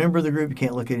see who's a member of the group. You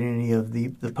can't look at any of the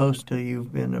posts till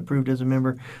you've been approved as a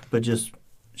member. But just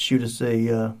shoot us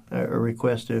a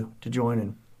request to join,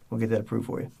 and we'll get that approved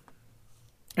for you.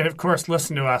 And of course,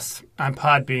 listen to us on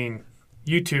Podbean,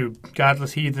 YouTube,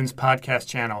 Godless Heathens podcast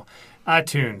channel,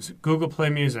 iTunes, Google Play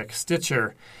Music,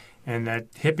 Stitcher, and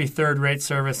that hippie third-rate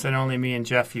service that only me and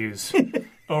Jeff use,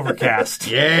 Overcast.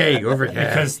 Yay,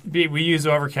 Overcast. Because we use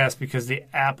Overcast because the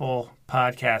Apple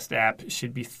podcast app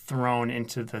should be thrown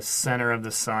into the center of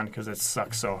the sun because it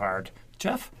sucks so hard.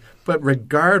 Jeff? But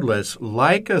regardless,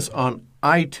 like us on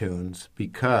iTunes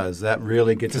because that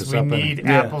really gets us Because we up. need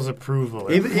Yeah. Apple's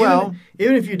approval. Even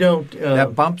if you don't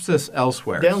that bumps us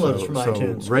elsewhere. download us from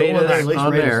iTunes. Rate Well, at us least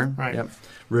on rate us. there. Right. Yep.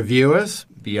 Review us.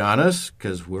 Be honest,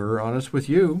 because we're honest with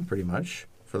you, pretty much,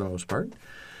 for the most part.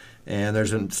 And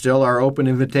there's still our open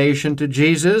invitation to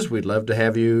Jesus. We'd love to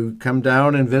have you come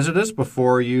down and visit us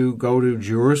before you go to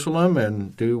Jerusalem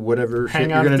and do whatever shit Hang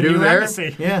you're out going at to the do new there.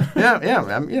 embassy. Yeah.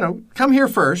 Yeah. Come here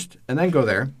first and then go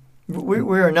there. We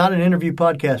are not an interview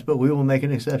podcast, but we will make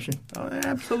an exception. Oh,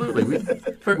 absolutely.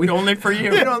 Only for you.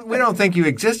 We don't think you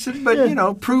existed, but,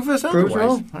 prove us Prove us otherwise.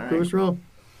 wrong. All right. Prove us wrong.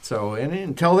 So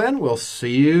until then, we'll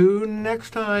see you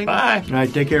next time. Bye. All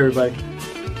right, take care, everybody.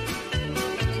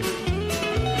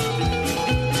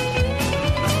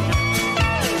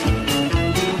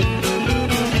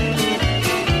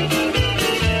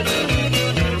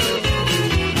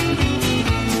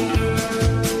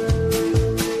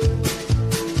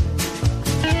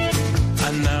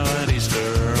 And now at Easter,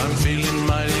 I'm feeling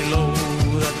mighty low.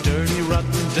 That dirty,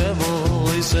 rotten devil,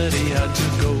 he said he had to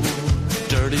go.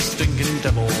 Dirty, stinking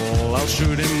devil, I'll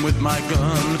shoot him with my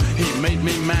gun. He made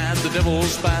me mad, the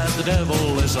devil's bad, the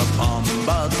devil is a bum.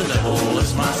 But the devil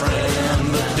is my friend,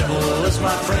 the devil is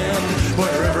my friend.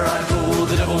 Wherever I go,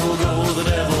 the devil will go, the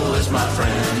devil is my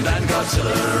friend. And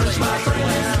Godzilla is my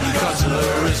friend,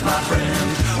 Godzilla is my friend.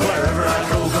 Wherever I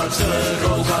go,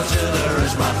 Godzilla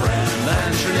is my friend.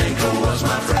 And Shrenko was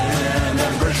my friend,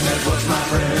 and Brezhnev was my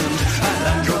friend. And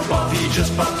Andropov, he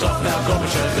just popped off, now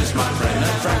Gorbachev is my friend.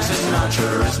 And Frank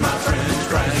Sinatra is my friend,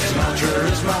 Frank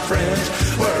Sinatra is my friend.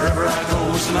 Wherever I go,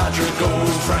 Sinatra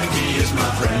goes, Frankie is my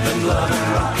friend. And love and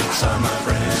rockets are my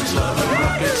friends, love and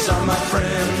rockets are my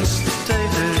friends.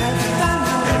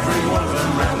 Every one of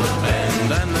them round the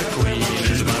bend, and the Queen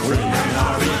is my friend. And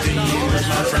Harvey Dean is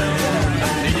my friend.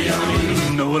 And Idi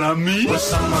Amin, know what I mean? Was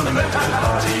someone met at a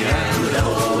party and